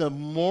 The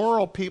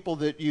moral people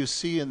that you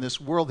see in this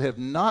world have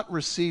not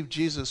received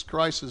Jesus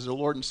Christ as their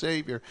Lord and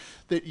Savior.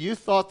 That you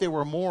thought they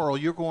were moral,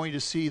 you're going to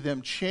see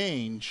them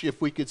change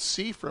if we could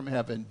see from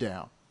heaven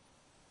down.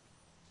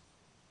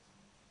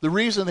 The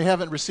reason they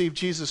haven't received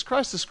Jesus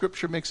Christ, the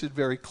Scripture makes it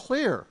very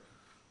clear.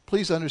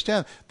 Please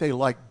understand, they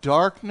like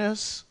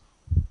darkness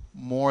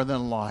more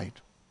than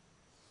light.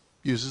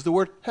 Uses the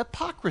word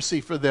hypocrisy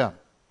for them.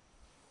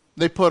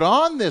 They put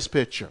on this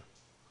picture,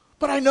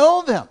 but I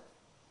know them.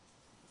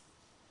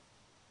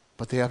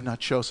 But they have not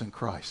chosen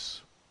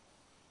Christ.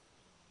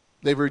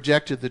 They've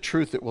rejected the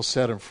truth that will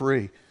set them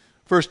free.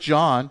 1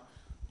 John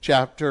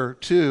chapter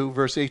 2,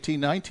 verse 18,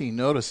 19.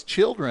 Notice,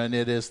 children,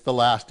 it is the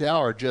last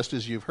hour, just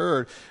as you've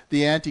heard.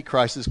 The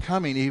Antichrist is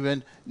coming.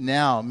 Even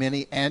now,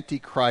 many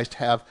Antichrists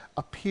have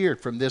appeared.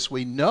 From this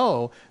we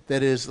know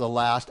that it is the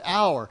last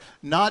hour.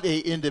 Not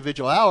an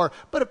individual hour,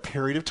 but a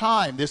period of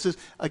time. This is,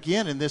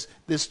 again, in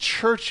this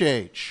church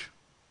age.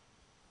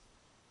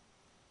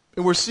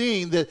 And we're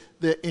seeing the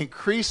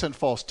increase in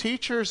false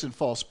teachers and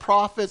false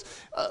prophets,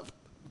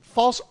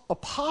 false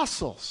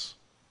apostles,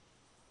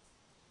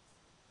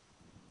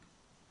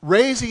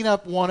 raising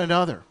up one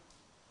another.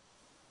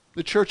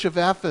 The church of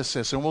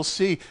Ephesus, and we'll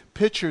see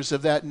pictures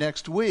of that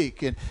next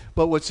week.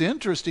 But what's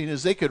interesting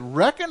is they could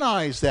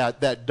recognize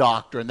that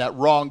doctrine, that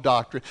wrong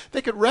doctrine.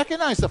 They could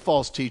recognize the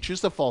false teachers,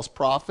 the false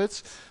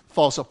prophets,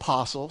 false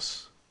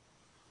apostles,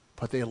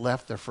 but they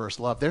left their first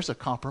love. There's a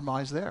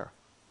compromise there.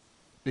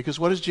 Because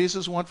what does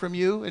Jesus want from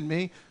you and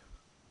me?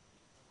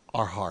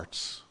 Our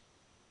hearts.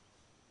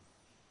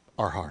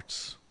 Our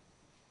hearts.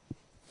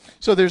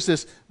 So there's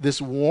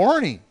this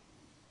warning.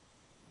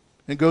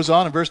 It goes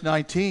on in verse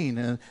 19,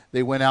 and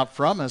they went out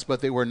from us,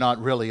 but they were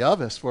not really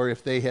of us. For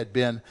if they had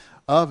been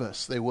of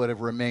us, they would have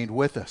remained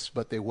with us.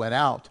 But they went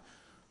out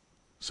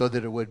so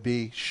that it would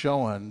be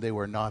shown they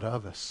were not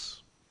of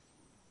us.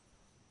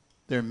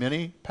 There are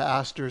many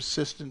pastors,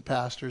 assistant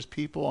pastors,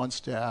 people on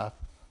staff,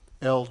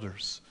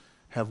 elders,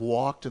 have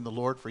walked in the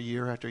Lord for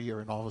year after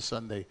year, and all of a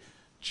sudden they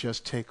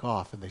just take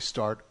off and they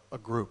start a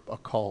group, a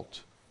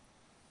cult.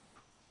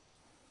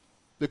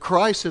 The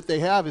Christ that they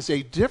have is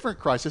a different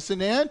Christ. It's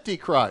an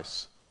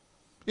antichrist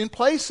in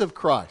place of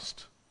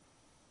Christ.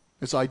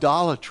 It's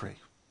idolatry.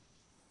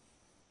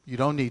 You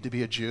don't need to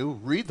be a Jew.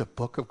 Read the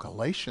book of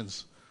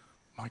Galatians.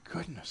 My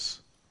goodness.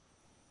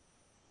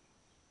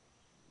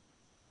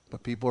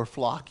 But people are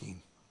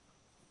flocking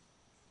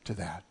to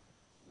that.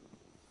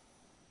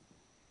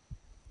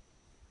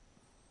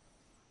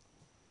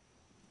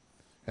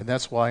 And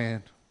that's why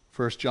in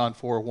 1 John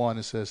 4:1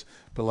 it says,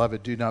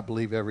 Beloved, do not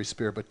believe every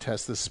spirit, but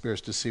test the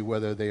spirits to see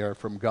whether they are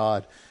from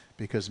God,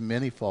 because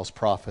many false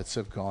prophets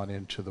have gone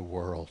into the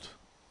world.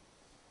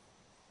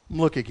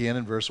 Look again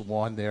in verse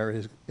 1 there.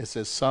 It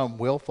says, some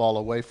will fall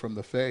away from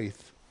the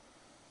faith.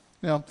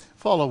 Now,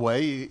 fall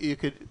away, you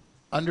could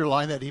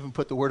underline that, even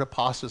put the word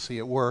apostasy.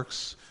 It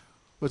works.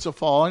 It's a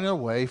falling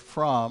away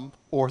from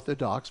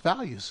orthodox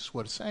values, is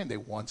what it's saying. They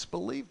once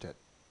believed it.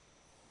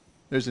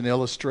 There's an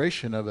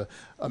illustration of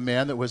a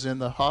man that was in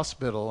the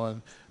hospital,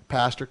 and the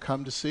pastor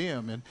come to see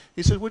him. And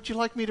he said, would you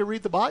like me to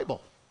read the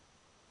Bible?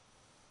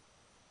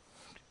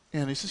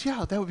 And he says,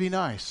 yeah, that would be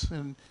nice.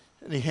 And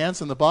he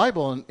hands him the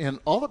Bible, and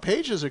all the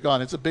pages are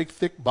gone. It's a big,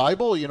 thick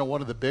Bible,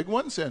 one of the big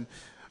ones, and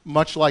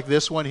much like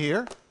this one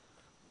here.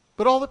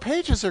 But all the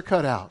pages are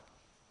cut out.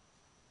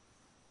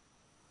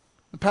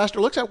 The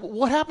pastor looks at,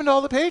 what happened to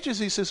all the pages?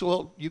 He says,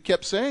 well, you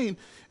kept saying,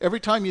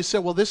 every time you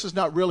said, well, this is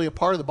not really a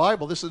part of the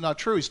Bible, this is not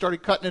true. He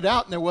started cutting it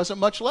out, and there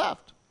wasn't much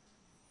left.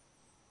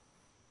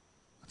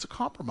 That's a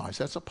compromise.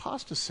 That's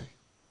apostasy.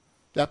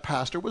 That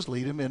pastor was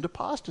leading him into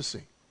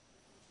apostasy.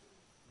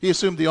 He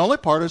assumed the only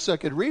part I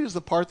could read is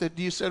the part that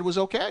you said was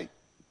okay.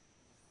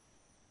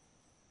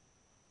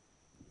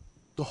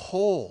 The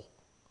whole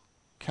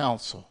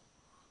counsel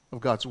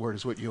of God's Word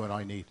is what you and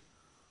I need.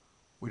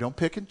 We don't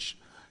pick and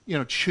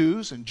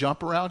choose and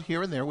jump around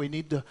here and there. We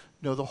need to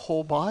know the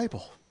whole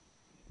Bible.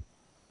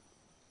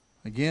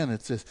 Again,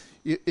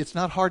 it's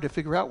not hard to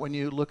figure out when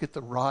you look at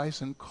the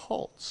rise in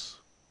cults.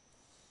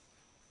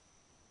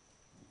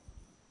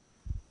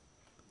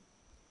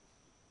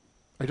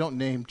 I don't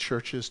name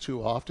churches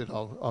too often.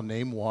 I'll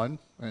name one,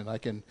 and I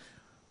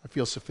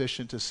feel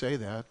sufficient to say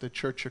that. The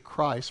Church of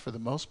Christ, for the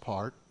most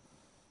part,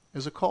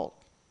 is a cult.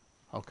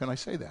 How can I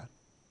say that?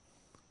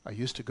 I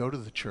used to go to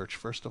the church,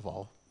 first of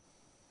all,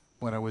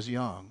 when I was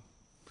young.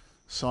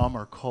 Some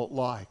are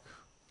cult-like,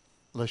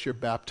 unless you're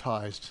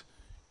baptized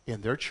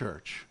in their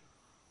church,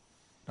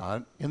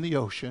 not in the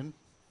ocean,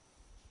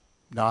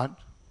 not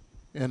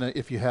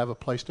if you have a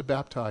place to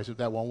baptize, if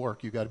that won't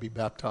work, you've got to be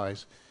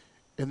baptized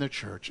in the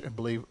church and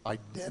believe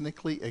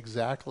identically,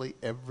 exactly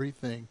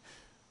everything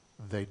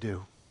they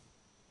do.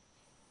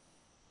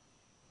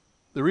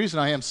 The reason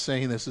I am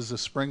saying this is a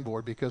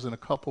springboard, because in a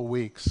couple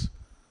weeks,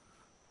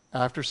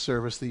 after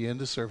service, the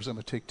end of service, I'm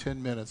going to take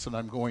 10 minutes and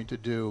I'm going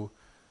to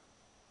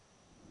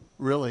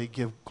really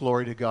give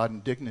glory to God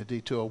and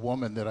dignity to a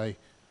woman that I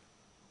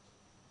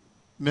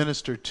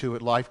ministered to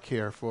at Life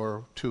Care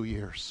for 2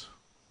 years.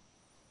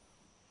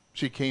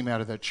 She came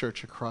out of that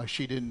Church of Christ.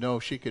 She didn't know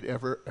she could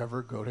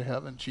ever go to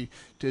heaven. She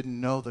didn't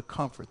know the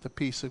comfort, the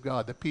peace of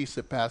God, the peace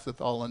that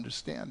passeth all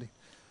understanding.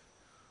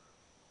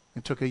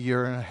 It took 1.5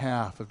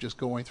 years of just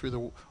going through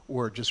the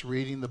Word, just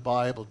reading the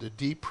Bible, to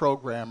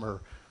deprogram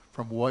her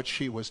from what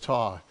she was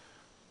taught,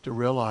 to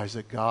realize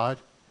that God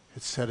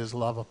had set His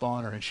love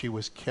upon her, and she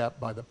was kept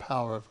by the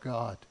power of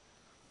God.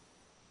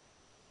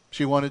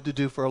 She wanted to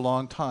do for a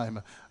long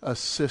time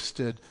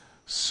assisted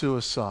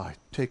suicide,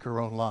 take her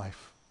own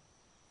life.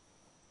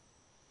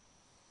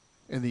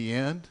 In the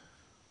end,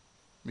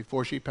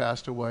 before she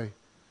passed away,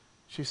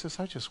 She says,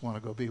 I just want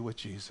to go be with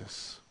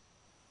Jesus.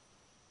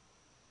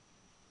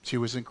 She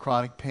was in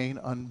chronic pain,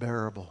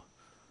 unbearable.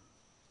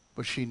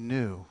 But she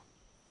knew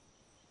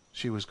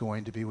she was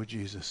going to be with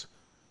Jesus.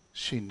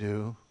 She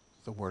knew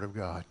the Word of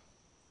God.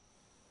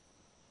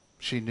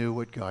 She knew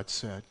what God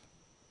said.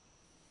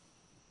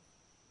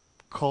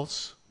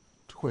 Cults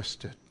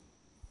twist it.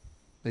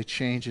 They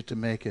change it to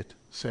make it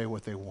say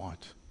what they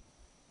want.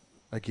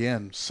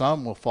 Again,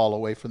 some will fall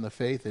away from the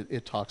faith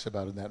it talks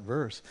about in that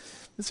verse.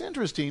 It's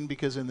interesting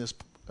because in this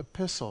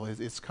epistle,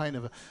 it's kind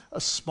of a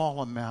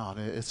small amount.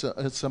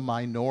 It's a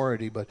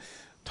minority, but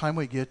time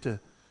we get to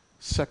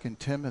 2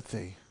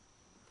 Timothy,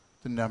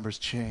 the numbers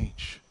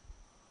change.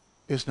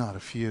 It's not a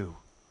few.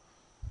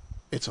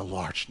 It's a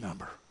large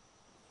number.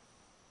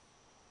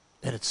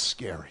 And it's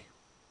scary.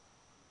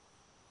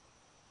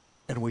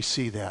 And we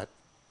see that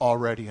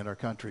already in our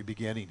country,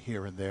 beginning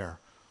here and there.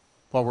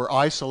 While we're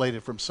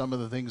isolated from some of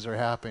the things that are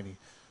happening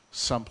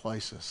some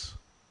places,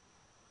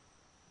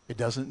 it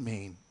doesn't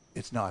mean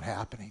it's not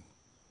happening.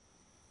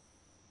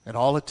 And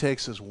all it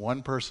takes is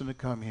one person to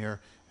come here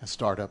and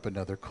start up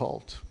another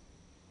cult.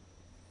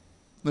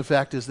 The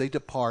fact is they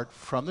depart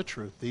from the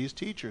truth. These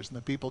teachers and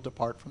the people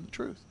depart from the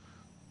truth.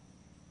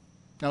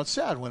 Now it's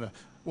sad when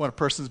a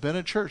person's been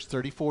in church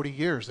 30, 40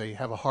 years, they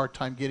have a hard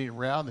time getting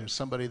around. There's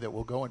somebody that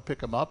will go and pick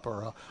them up,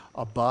 or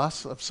a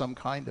bus of some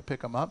kind to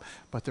pick them up.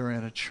 But they're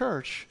in a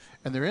church,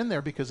 and they're in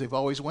there because they've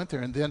always went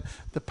there. And then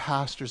the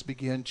pastors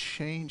begin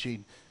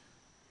changing,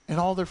 and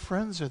all their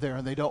friends are there,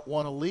 and they don't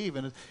want to leave.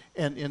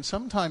 And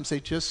sometimes they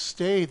just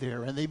stay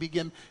there, and they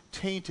begin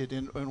tainted.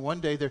 And one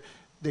day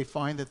they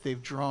find that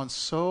they've drawn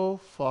so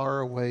far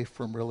away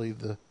from really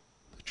the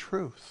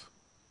truth.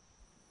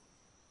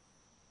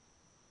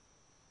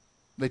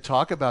 They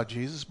talk about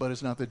Jesus, but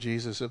it's not the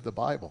Jesus of the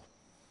Bible.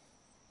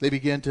 They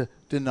begin to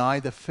deny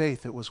the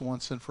faith that was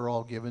once and for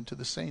all given to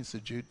the saints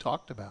that Jude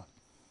talked about.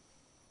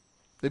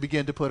 They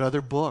begin to put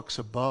other books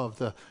above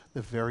the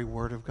very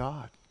Word of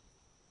God.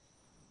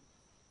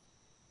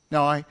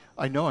 Now,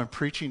 I know I'm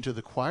preaching to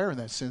the choir in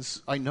that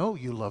sense. I know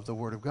you love the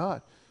Word of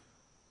God.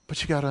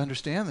 But you got to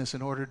understand this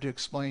in order to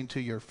explain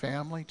to your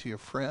family, to your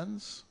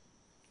friends.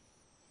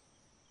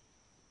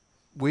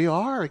 We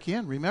are,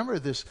 again, remember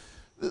this,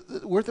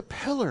 we're the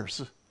pillars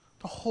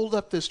to hold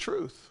up this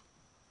truth.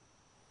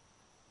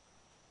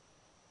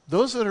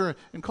 Those that are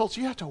in cults,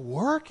 you have to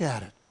work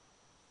at it.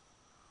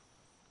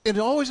 It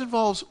always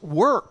involves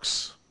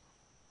works.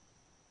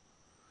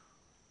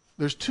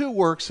 There's two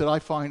works that I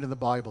find in the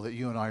Bible that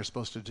you and I are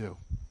supposed to do.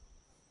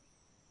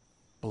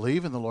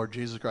 Believe in the Lord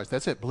Jesus Christ.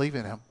 That's it. Believe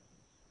in Him.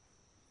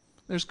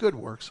 There's good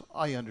works.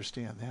 I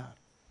understand that.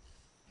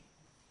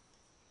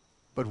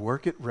 But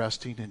work at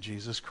resting in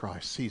Jesus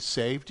Christ. He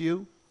saved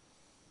you.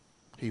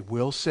 He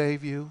will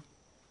save you.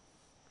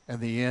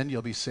 In the end,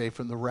 you'll be saved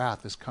from the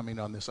wrath that's coming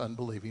on this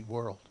unbelieving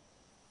world.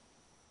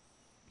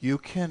 You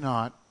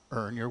cannot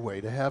earn your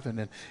way to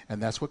heaven.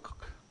 And that's what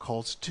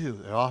cults do.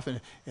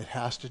 Often it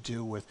has to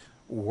do with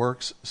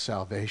works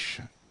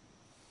salvation.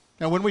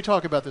 Now, when we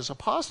talk about this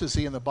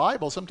apostasy in the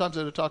Bible, sometimes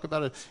they talk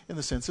about it in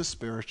the sense of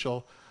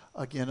spiritual,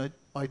 again,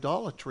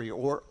 idolatry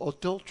or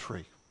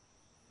adultery.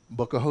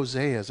 Book of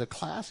Hosea is a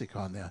classic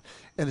on that.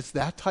 And it's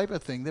that type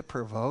of thing that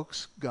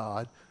provokes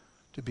God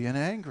to be an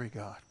angry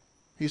God.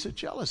 He's a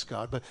jealous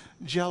God, but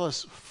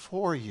jealous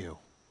for you.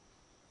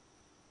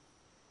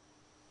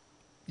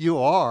 You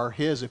are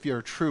His, if you're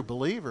a true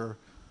believer,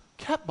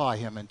 kept by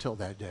Him until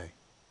that day.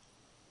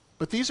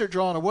 But these are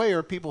drawn away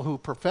are people who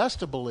profess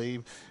to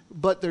believe,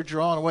 but they're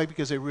drawn away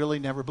because they really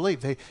never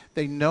believe.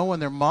 They know in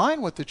their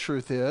mind what the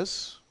truth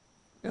is,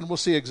 and we'll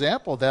see an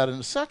example of that in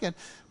a second,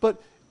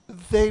 but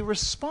they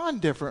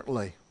respond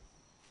differently.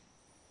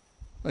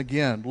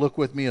 Again, look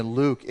with me in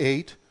Luke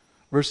 8,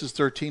 verses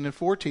 13 and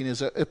 14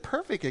 is a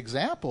perfect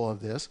example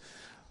of this.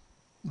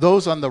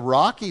 Those on the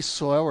rocky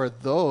soil are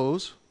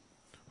those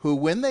who,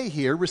 when they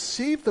hear,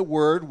 receive the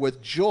word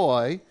with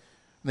joy.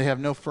 They have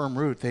no firm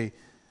root.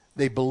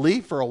 They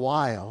believe for a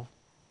while.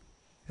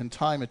 In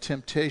time of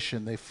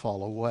temptation, they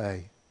fall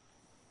away.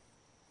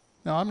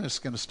 Now, I'm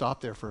just going to stop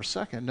there for a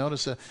second.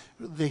 Notice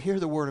they hear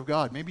the word of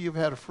God. Maybe you've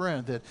had a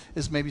friend that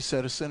has maybe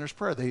said a sinner's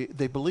prayer.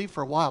 They believe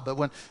for a while, but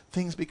when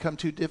things become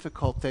too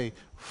difficult, they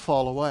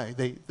fall away.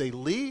 They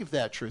leave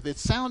that truth. It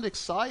sounds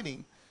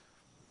exciting,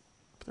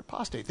 but they're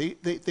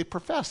apostate. They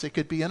profess. It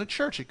could be in a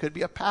church. It could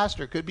be a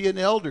pastor. It could be an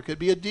elder. It could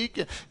be a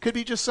deacon. It could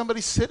be just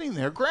somebody sitting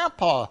there,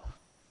 grandpa.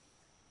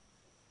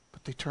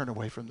 But they turn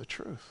away from the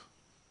truth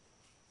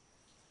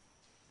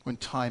when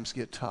times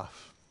get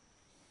tough.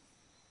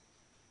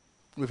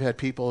 We've had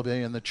people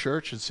be in the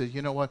church and say,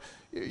 you know what,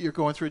 you're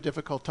going through a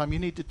difficult time. You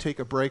need to take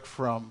a break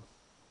from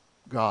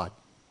God.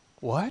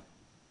 What?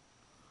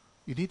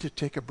 You need to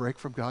take a break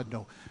from God?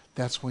 No,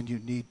 that's when you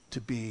need to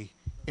be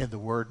in the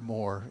Word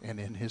more and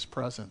in His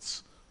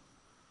presence.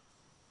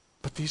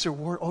 But these are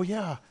words, oh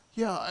yeah,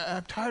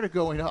 I'm tired of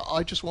going.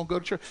 I just won't go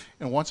to church.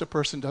 And once a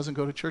person doesn't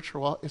go to church for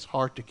a while, it's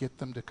hard to get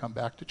them to come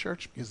back to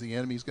church because the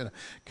enemy's going to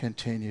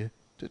continue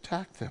to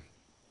attack them.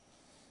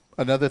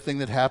 Another thing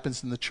that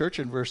happens in the church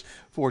in verse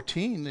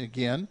 14,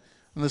 again,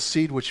 And the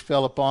seed which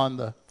fell upon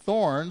the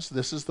thorns,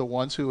 this is the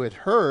ones who had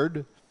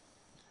heard,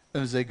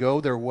 and as they go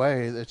their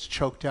way, it's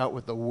choked out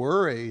with the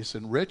worries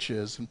and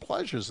riches and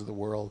pleasures of the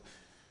world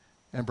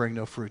and bring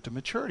no fruit to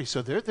maturity.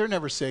 So they're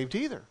never saved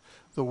either.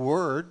 The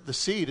word, the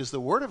seed, is the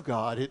word of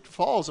God. It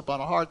falls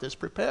upon a heart that's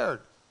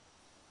prepared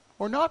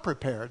or not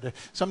prepared.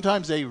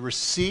 Sometimes they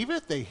receive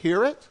it, they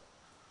hear it,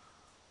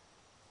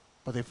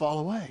 but they fall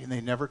away and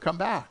they never come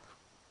back.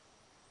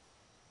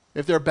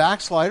 If they're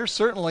backsliders,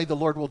 certainly the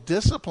Lord will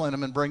discipline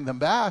them and bring them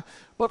back.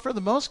 But for the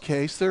most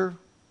case, they're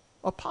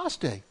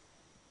apostate.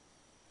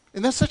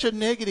 And that's such a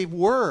negative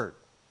word.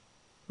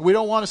 We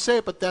don't want to say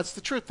it, but that's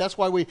the truth. That's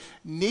why we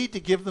need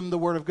to give them the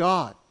Word of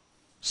God.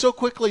 So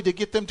quickly to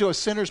get them to a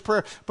sinner's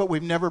prayer, but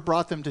we've never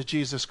brought them to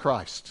Jesus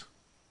Christ.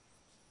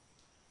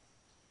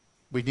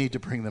 We need to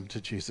bring them to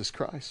Jesus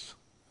Christ.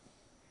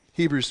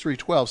 Hebrews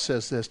 3:12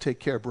 says this, "Take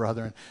care,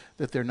 brethren,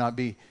 that there not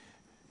be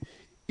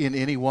in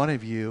any one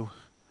of you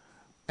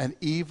an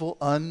evil,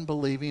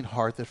 unbelieving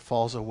heart that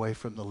falls away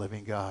from the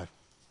living God."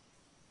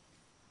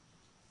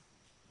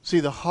 See,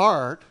 the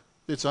heart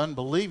that's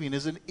unbelieving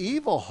is an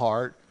evil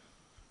heart,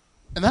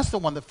 and that's the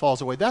one that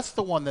falls away. That's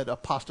the one that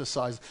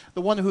apostatizes,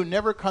 the one who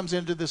never comes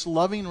into this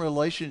loving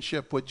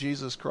relationship with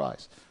Jesus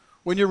Christ.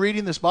 When you're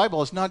reading this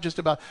Bible, it's not just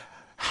about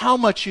how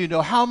much you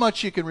know, how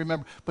much you can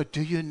remember, but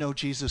do you know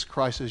Jesus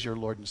Christ as your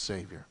Lord and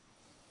Savior?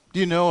 Do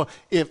you know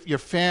if your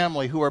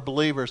family who are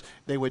believers,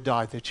 they would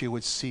die, that you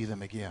would see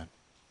them again?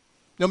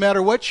 No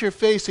matter what you're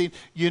facing,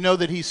 you know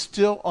that He's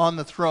still on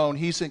the throne.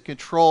 He's in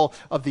control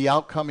of the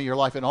outcome of your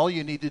life. And all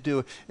you need to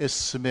do is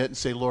submit and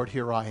say, "Lord,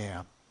 here I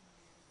am."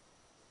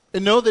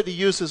 And know that He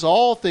uses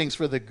all things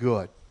for the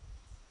good.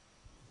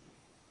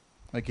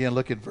 Again,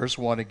 look at verse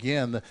 1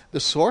 again. The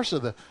source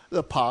of the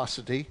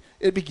apostasy,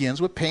 it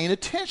begins with paying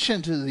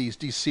attention to these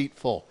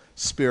deceitful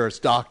spirits,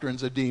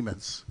 doctrines of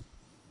demons.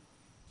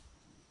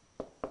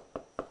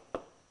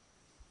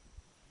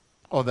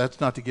 Oh, that's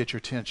not to get your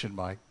attention,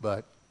 Mike,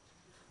 but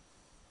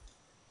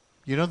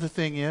you know the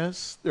thing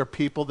is, there are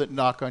people that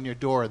knock on your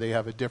door. They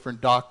have a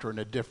different doctrine,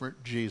 a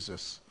different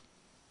Jesus.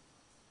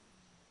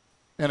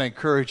 And I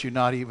encourage you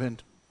not even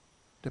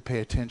to pay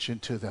attention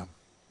to them.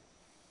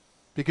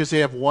 Because they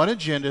have one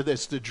agenda,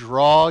 that's to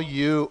draw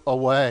you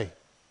away.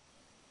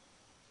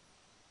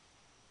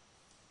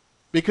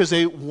 Because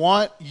they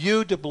want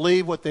you to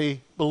believe what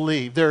they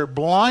believe. They're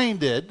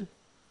blinded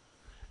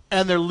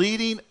and they're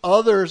leading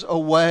others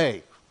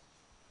away.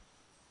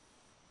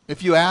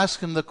 If you ask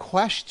them the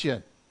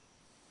question,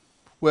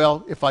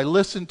 well, if I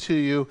listen to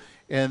you,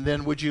 and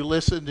then would you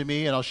listen to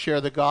me and I'll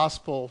share the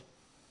gospel?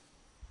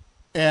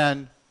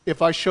 And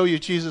if I show you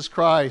Jesus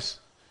Christ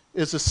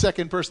is the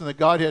second person of the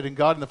Godhead and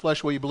God in the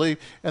flesh, will you believe?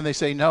 And they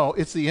say no,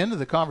 it's the end of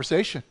the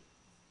conversation.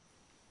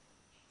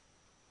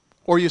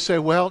 Or you say,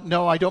 well,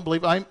 no, I don't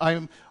believe.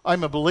 I'm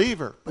a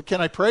believer, but can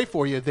I pray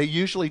for you? They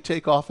usually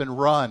take off and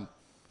run.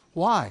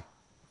 Why?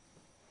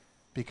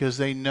 Because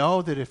they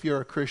know that if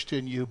you're a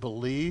Christian, you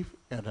believe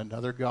in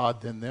another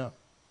God than them.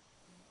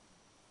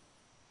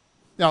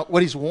 Now,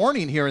 what he's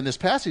warning here in this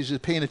passage is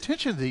paying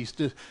attention to these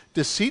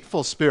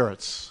deceitful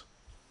spirits.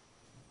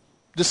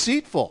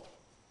 Deceitful.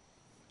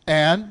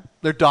 And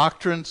their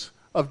doctrines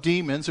of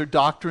demons or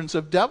doctrines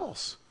of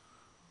devils.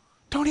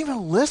 Don't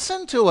even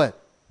listen to it.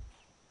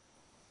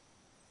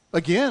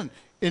 Again,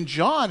 in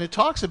John, it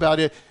talks about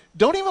it.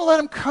 Don't even let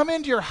them come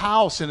into your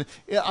house. And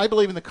I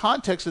believe in the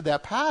context of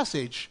that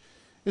passage,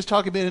 is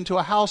talking about into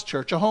a house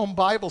church, a home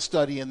Bible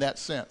study in that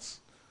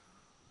sense.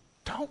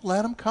 Don't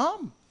let them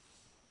come.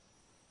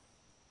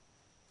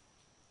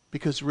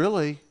 Because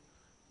really,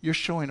 you're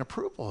showing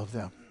approval of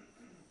them.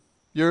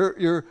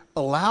 You're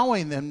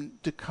allowing them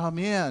to come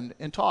in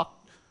and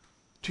talk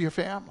to your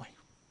family,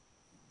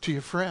 to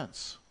your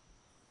friends,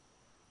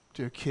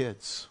 to your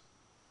kids.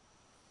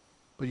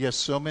 But yes,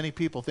 so many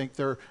people think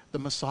they're the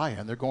Messiah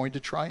and they're going to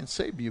try and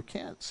save you. You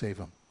can't save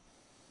them.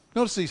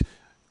 Notice these,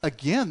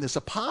 again, this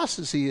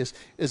apostasy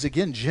is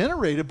again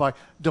generated by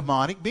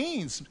demonic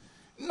beings.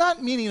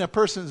 Not meaning a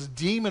person's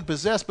demon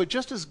possessed, but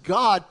just as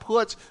God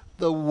puts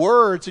the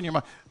words in your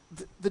mind.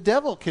 The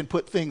devil can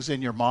put things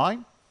in your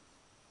mind.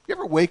 You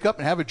ever wake up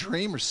and have a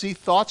dream or see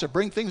thoughts or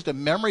bring things to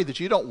memory that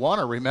you don't want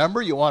to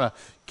remember, you want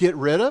to get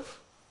rid of?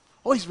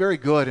 Oh, he's very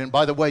good. And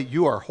by the way,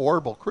 you are a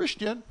horrible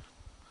Christian.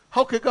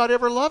 How could God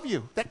ever love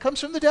you? That comes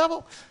from the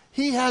devil.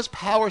 He has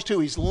powers too.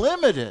 He's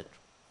limited.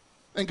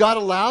 And God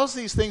allows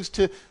these things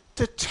to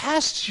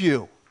test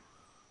you.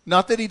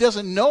 Not that He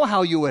doesn't know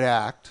how you would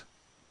act,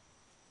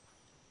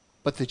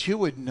 but that you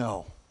would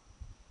know.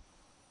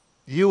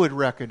 You would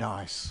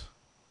recognize,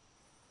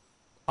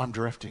 I'm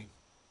drifting.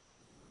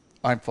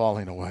 I'm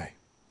falling away.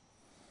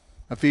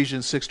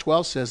 Ephesians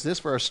 6:12 says this,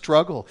 for our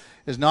struggle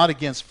is not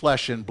against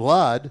flesh and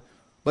blood,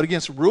 but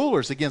against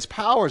rulers, against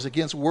powers,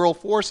 against world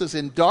forces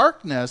in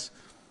darkness,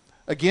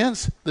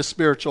 against the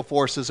spiritual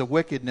forces of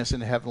wickedness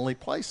in heavenly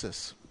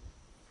places.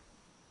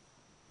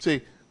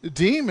 See,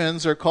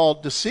 demons are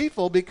called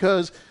deceitful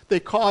because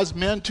they cause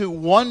men to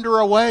wander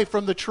away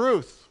from the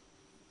truth.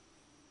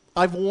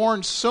 I've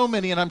warned so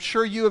many, and I'm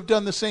sure you have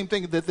done the same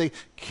thing, that they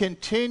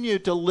continue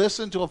to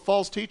listen to a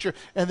false teacher,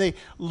 and they,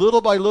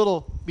 little by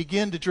little,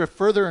 begin to drift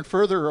further and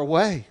further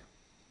away.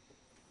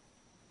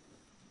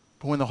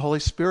 But when the Holy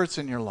Spirit's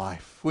in your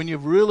life, when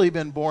you've really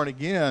been born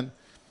again,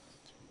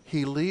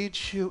 He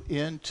leads you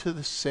into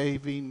the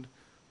saving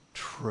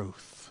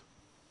truth.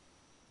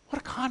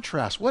 What a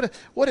contrast.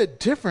 What a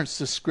difference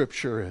the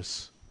Scripture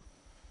is.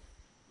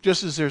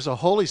 Just as there's a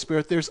Holy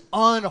Spirit, there's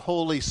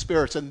unholy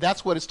spirits. And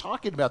that's what it's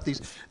talking about,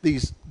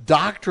 these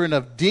doctrine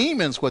of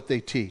demons, what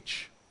they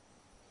teach.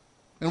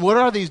 And what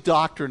are these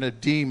doctrine of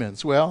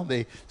demons? Well,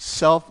 they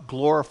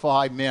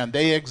self-glorify men.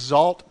 They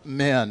exalt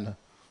men.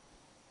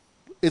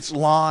 It's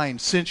lying,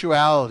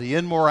 sensuality,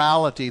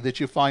 immorality that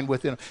you find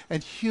within,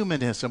 and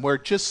humanism, where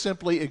it just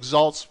simply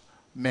exalts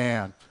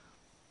man.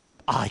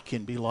 I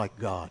can be like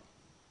God.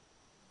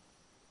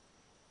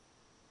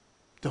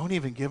 Don't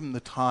even give them the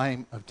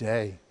time of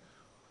day.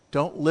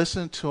 Don't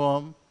listen to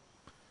them.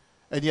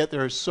 And yet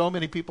there are so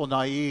many people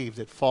naive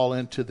that fall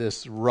into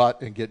this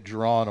rut and get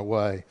drawn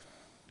away.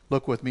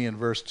 Look with me in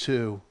verse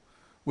 2.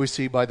 We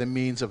see by the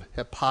means of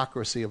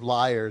hypocrisy, of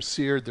liars,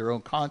 seared their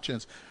own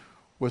conscience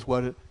with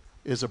what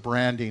is a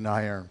branding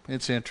iron.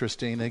 It's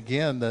interesting.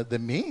 Again, the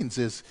means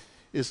is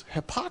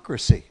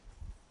hypocrisy.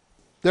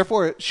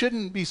 Therefore, it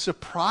shouldn't be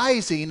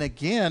surprising,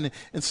 again,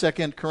 in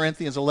 2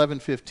 Corinthians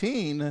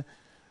 11:15,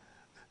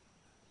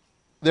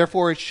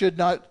 therefore, it should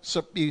not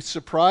be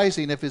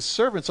surprising if his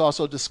servants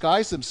also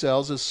disguise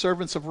themselves as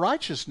servants of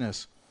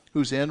righteousness,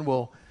 whose end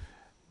will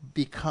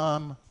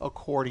become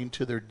according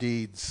to their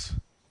deeds,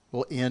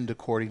 will end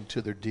according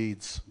to their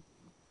deeds.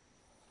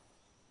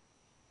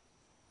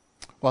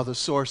 While the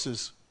source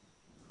is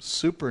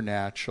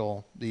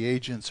supernatural, the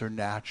agents are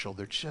natural.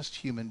 They're just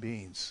human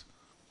beings.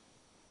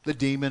 The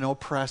demon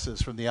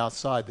oppresses from the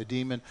outside. The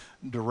demon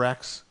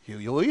directs you.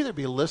 You'll either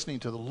be listening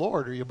to the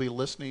Lord or you'll be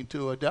listening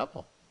to a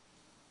devil.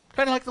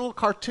 Kind of like the little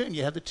cartoon.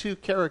 You have the two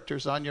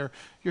characters on your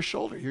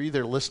shoulder. You're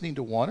either listening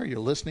to one or you're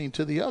listening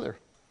to the other.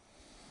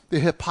 The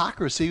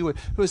hypocrisy would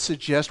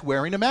suggest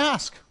wearing a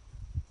mask,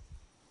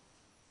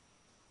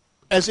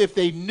 as if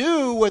they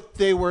knew what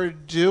they were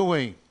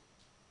doing.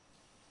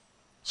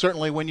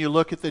 Certainly when you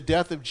look at the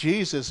death of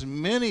Jesus,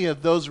 many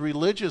of those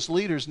religious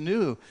leaders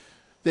knew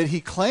that he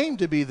claimed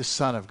to be the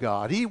Son of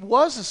God. He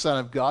was the Son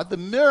of God. The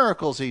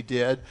miracles he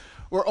did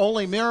were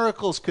only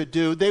miracles could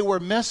do. They were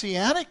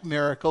messianic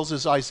miracles,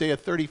 as Isaiah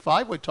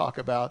 35 would talk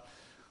about,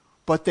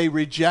 but they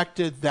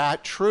rejected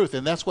that truth.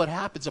 And that's what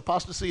happens.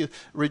 Apostasy is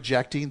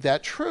rejecting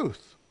that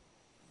truth.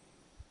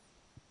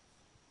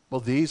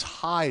 Well, these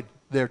hide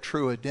their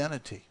true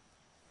identity.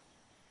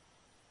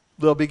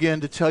 They'll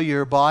begin to tell you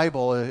your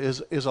Bible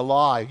is a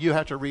lie. You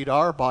have to read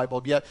our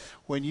Bible. Yet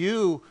when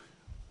you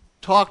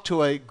talk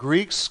to a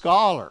Greek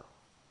scholar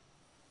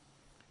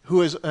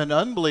who is an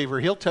unbeliever,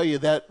 he'll tell you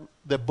that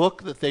the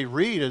book that they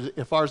read,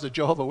 as far as the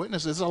Jehovah's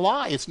Witnesses, is a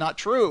lie. It's not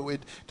true.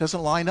 It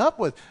doesn't line up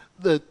with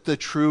the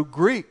true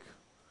Greek.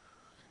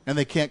 And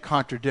they can't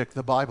contradict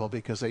the Bible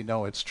because they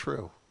know it's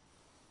true.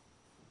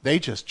 They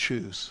just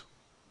choose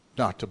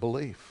not to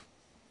believe.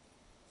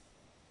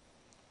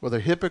 Well, they're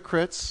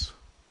hypocrites.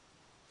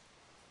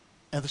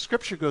 And the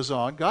Scripture goes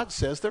on, God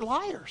says they're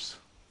liars.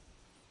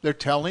 They're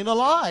telling a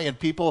lie, and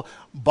people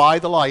buy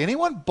the lie.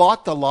 Anyone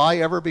bought the lie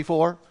ever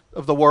before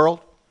of the world?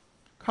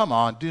 Come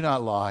on, do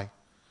not lie.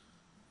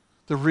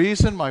 The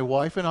reason my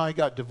wife and I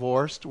got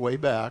divorced way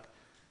back,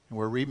 and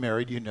we're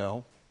remarried, you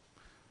know,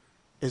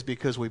 is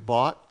because we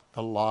bought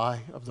the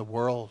lie of the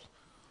world.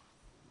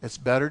 It's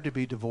better to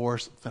be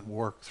divorced than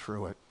work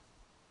through it.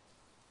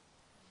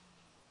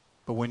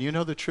 But when you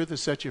know the truth has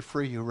set you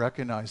free, you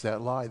recognize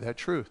that lie, that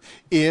truth.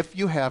 If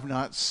you have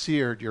not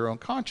seared your own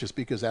conscience,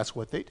 because that's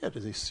what they did,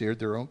 is they seared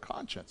their own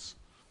conscience.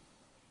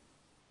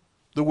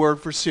 The word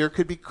for sear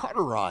could be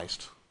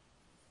cauterized.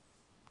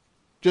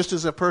 Just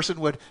as a person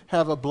would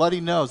have a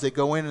bloody nose, they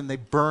go in and they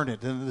burn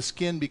it, and the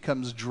skin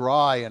becomes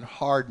dry and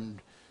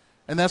hardened.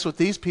 And that's what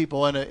these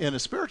people, in a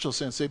spiritual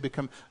sense, they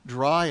become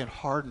dry and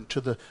hardened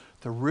to the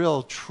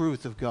real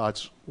truth of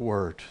God's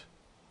word.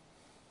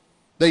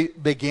 They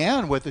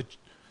began with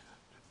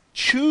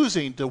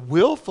choosing to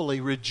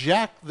willfully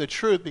reject the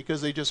truth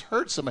because they just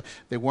heard somebody.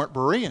 They weren't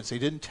Bereans. They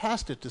didn't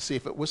test it to see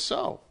if it was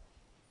so.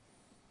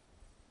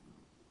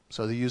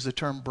 So they use the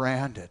term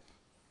branded.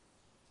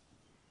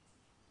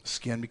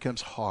 Skin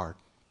becomes hard,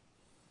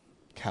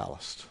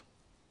 calloused.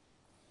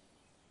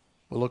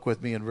 Well, look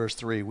with me in verse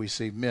 3. We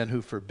see men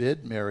who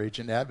forbid marriage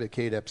and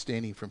advocate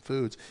abstaining from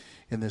foods.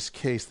 In this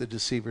case, the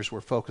deceivers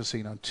were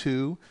focusing on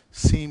two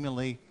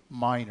seemingly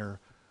minor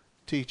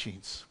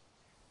teachings.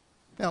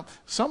 Now,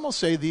 some will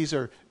say these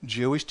are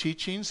Jewish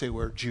teachings. They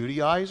were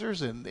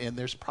Judaizers, and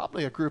there's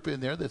probably a group in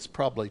there that's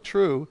probably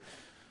true.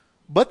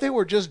 But they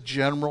were just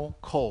general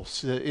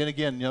cults. And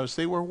again, notice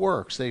they were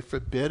works. They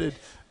forbidded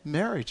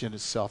marriage in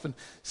itself. And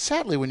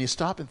sadly, when you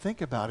stop and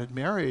think about it,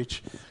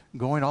 marriage,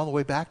 going all the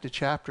way back to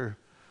chapter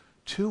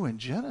 2 in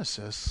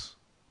Genesis,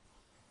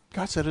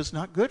 God said it's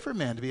not good for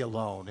man to be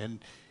alone. And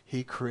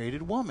he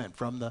created woman.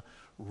 From the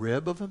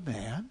rib of a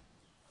man,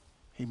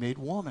 he made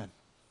woman.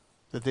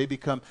 that they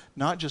become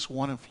not just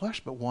one in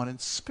flesh, but one in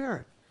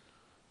spirit.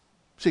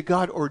 See,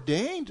 God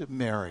ordained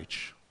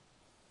marriage.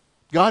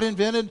 God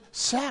invented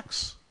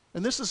sex.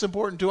 And this is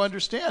important to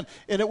understand.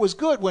 And it was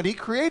good when he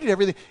created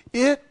everything.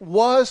 It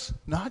was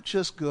not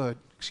just good,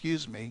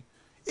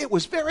 it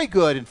was very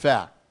good, in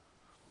fact.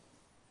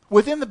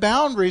 Within the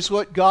boundaries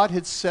what God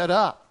had set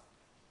up.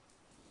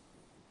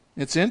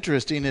 It's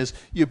interesting as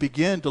you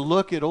begin to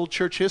look at old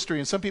church history,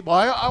 and some people,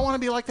 I want to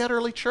be like that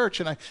early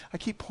church, and I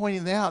keep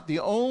pointing out, the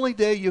only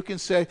day you can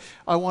say,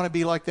 I want to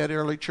be like that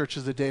early church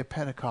is the day of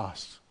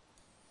Pentecost,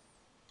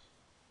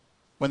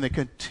 when they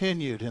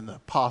continued in the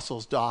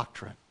apostles'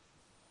 doctrine,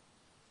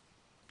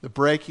 the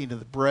breaking of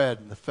the bread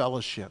and the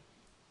fellowship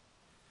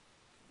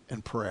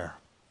and prayer.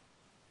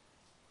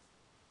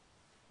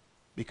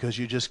 Because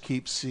you just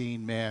keep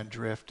seeing man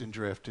drift and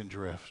drift and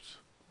drift.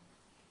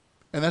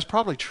 And that's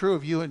probably true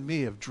of you and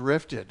me, have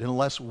drifted,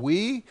 unless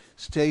we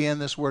stay in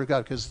this Word of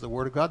God, because the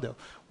Word of God, though,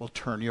 will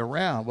turn you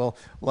around. Well,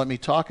 let me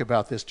talk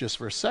about this just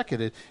for a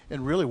second,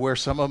 and really where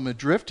some of them have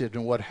drifted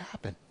and what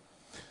happened.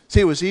 See,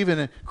 it was even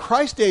in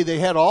Christ's day, they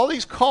had all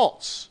these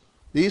cults,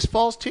 these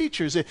false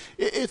teachers.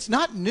 It's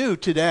not new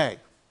today.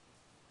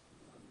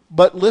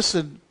 But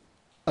listen,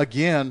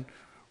 again,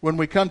 when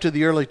we come to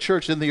the early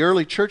church, and the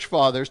early church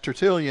fathers,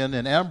 Tertullian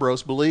and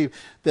Ambrose, believed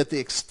that the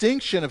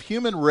extinction of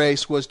human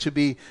race was to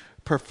be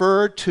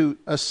preferred to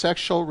a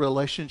sexual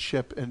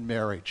relationship in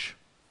marriage.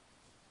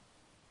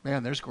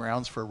 Man, there's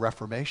grounds for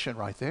reformation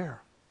right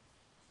there.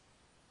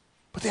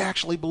 But they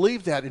actually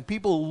believe that, and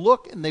people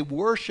look and they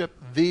worship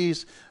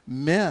these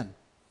men.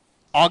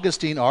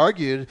 Augustine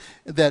argued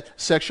that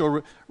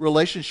sexual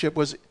relationship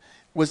was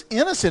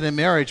innocent in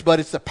marriage, but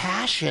it's the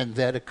passion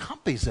that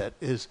accompanies it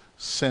is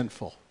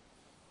sinful.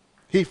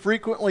 He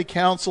frequently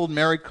counseled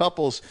married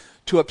couples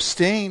to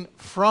abstain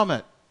from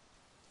it.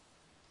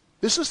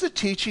 This is the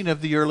teaching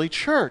of the early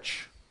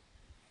church.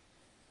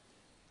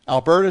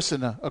 Albertus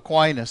and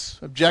Aquinas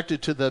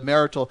objected to the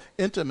marital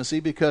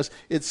intimacy because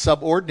it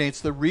subordinates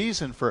the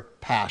reason for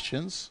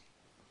passions.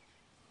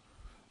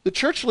 The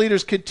church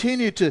leaders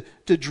continued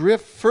to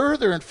drift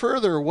further and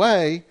further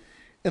away,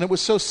 and it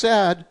was so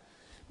sad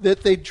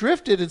that they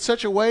drifted in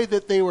such a way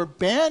that they were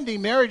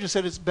banning marriage and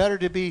said it's better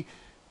to be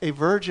a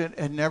virgin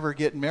and never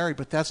get married.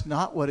 But that's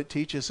not what it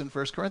teaches in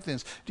 1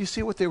 Corinthians. Do you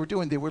see what they were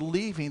doing? They were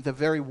leaving the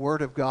very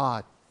Word of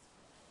God.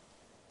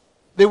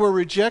 They were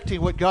rejecting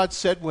what God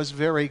said was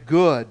very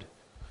good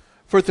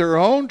for their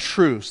own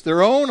truths,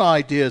 their own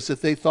ideas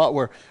that they thought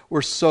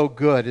were so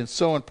good and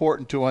so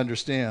important to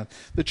understand.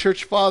 The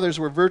church fathers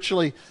were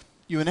virtually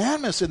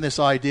unanimous in this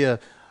idea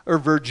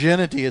of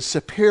virginity as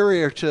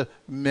superior to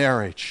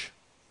marriage.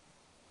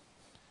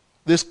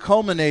 This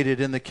culminated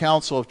in the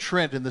Council of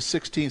Trent in the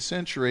 16th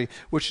century,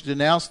 which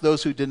denounced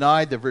those who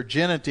denied that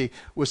virginity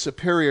was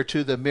superior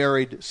to the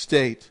married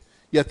state.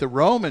 Yet the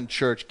Roman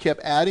Church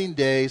kept adding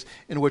days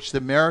in which the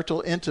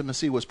marital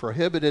intimacy was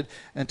prohibited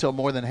until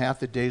more than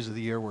half the days of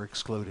the year were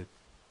excluded.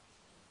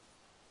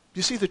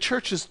 You see, the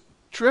church is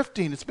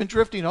drifting. It's been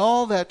drifting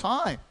all that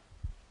time.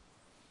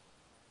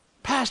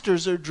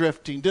 Pastors are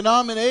drifting.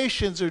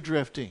 Denominations are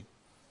drifting.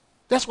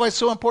 That's why it's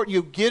so important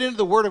you get into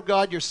the Word of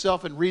God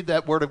yourself and read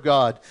that Word of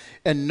God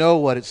and know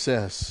what it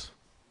says.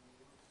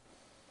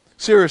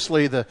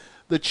 Seriously, the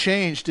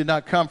change did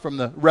not come from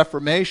the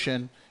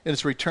Reformation in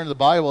its return to the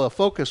Bible. The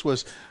focus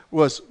was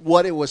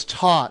what it was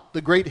taught.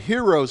 The great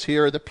heroes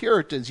here are the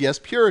Puritans. Yes,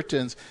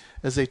 Puritans,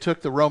 as they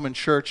took the Roman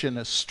church in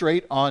a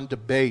straight-on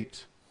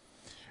debate.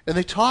 And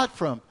they taught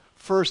from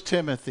 1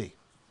 Timothy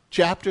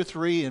chapter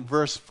 3 and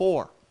verse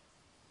 4.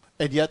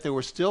 And yet there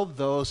were still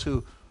those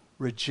who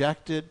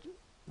rejected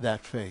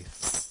that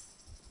faith.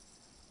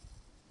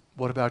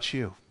 What about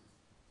you?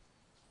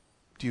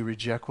 Do you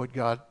reject what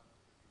God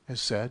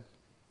has said?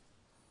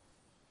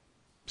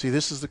 See,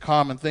 this is the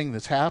common thing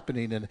that's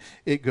happening, and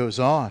it goes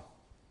on.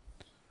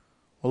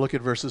 Well, look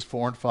at verses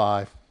 4 and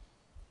 5.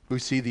 We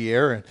see the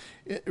error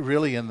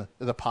really in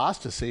the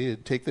apostasy.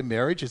 Take the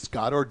marriage, it's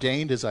God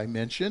ordained, as I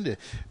mentioned.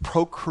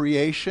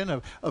 Procreation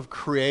of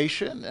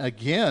creation.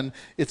 Again,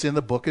 it's in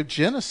the book of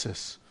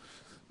Genesis.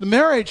 The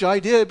marriage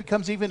idea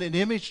becomes even an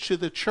image to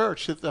the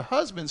church, that the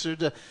husbands are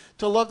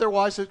to love their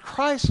wives, that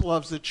Christ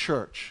loves the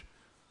church.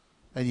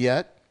 And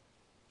yet,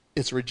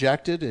 it's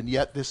rejected, and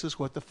yet this is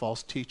what the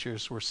false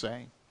teachers were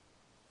saying.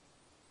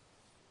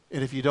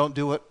 And if you don't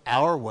do it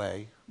our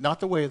way, not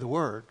the way of the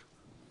Word,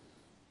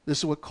 this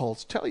is what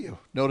cults tell you.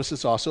 Notice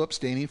it's also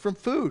abstaining from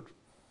food.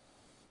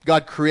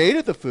 God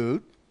created the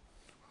food,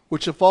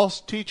 which the false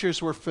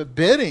teachers were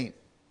forbidding.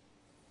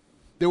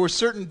 There were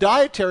certain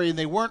dietary, and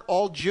they weren't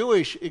all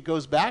Jewish, it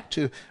goes back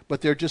to,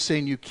 but they're just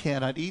saying you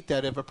cannot eat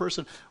that. If a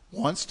person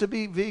wants to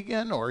be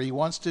vegan or he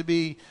wants to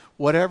be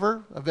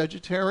whatever, a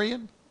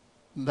vegetarian,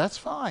 that's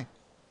fine.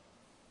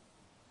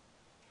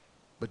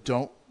 But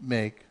don't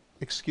make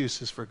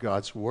excuses for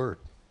God's Word.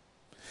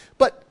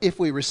 But if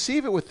we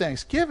receive it with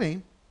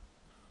thanksgiving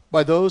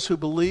by those who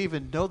believe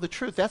and know the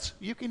truth,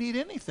 you can eat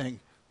anything.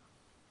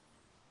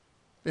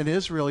 In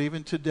Israel,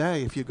 even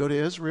today, if you go to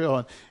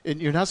Israel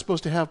and you're not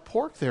supposed to have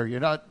pork there,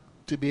 you're not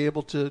to be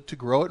able to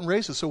grow it and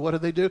raise it. So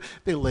what do?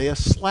 They lay a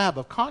slab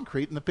of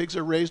concrete, and the pigs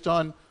are raised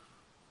on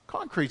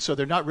concrete. So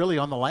they're not really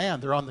on the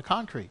land, they're on the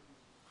concrete.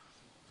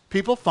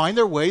 People find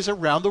their ways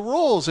around the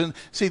rules. And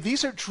see,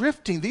 these are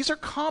drifting. These are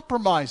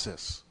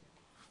compromises.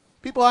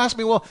 People ask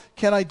me, well,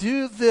 can I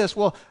do this?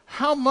 Well,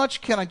 how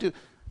much can I do?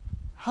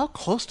 How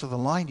close to the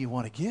line do you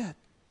want to get?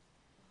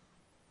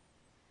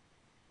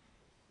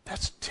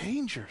 That's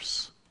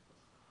dangerous.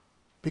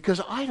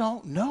 Because I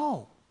don't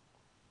know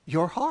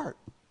your heart.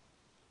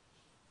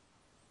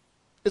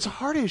 It's a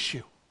heart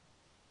issue.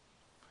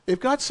 If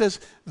God says,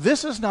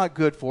 this is not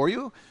good for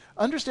you,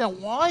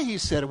 understand why he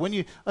said it. When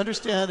you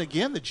understand,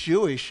 again, the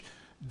Jewish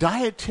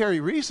dietary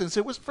reasons,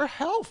 it was for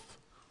health.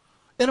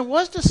 And it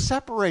was to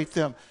separate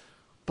them.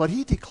 But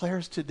he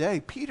declares today,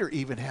 Peter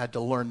even had to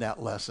learn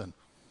that lesson.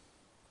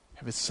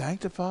 If it's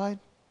sanctified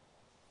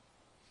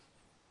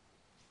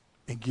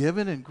and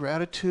given in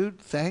gratitude,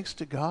 thanks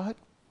to God,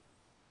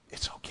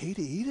 it's okay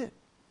to eat it.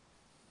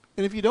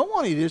 And if you don't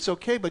want to eat it, it's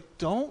okay, but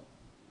don't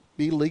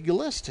be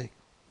legalistic.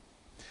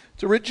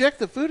 To reject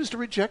the food is to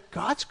reject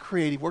God's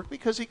creative work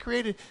because he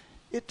created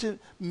it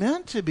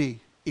meant to be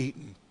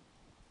eaten.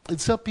 And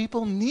some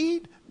people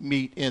need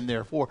meat in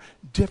there for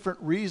different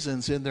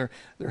reasons in their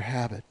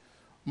habit.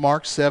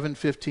 Mark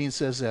 7:15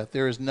 says that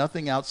there is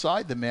nothing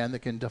outside the man that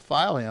can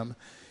defile him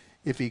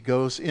if he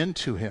goes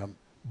into him,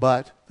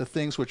 but the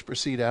things which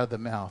proceed out of the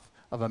mouth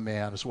of a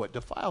man is what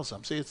defiles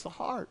him. See, it's the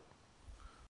heart.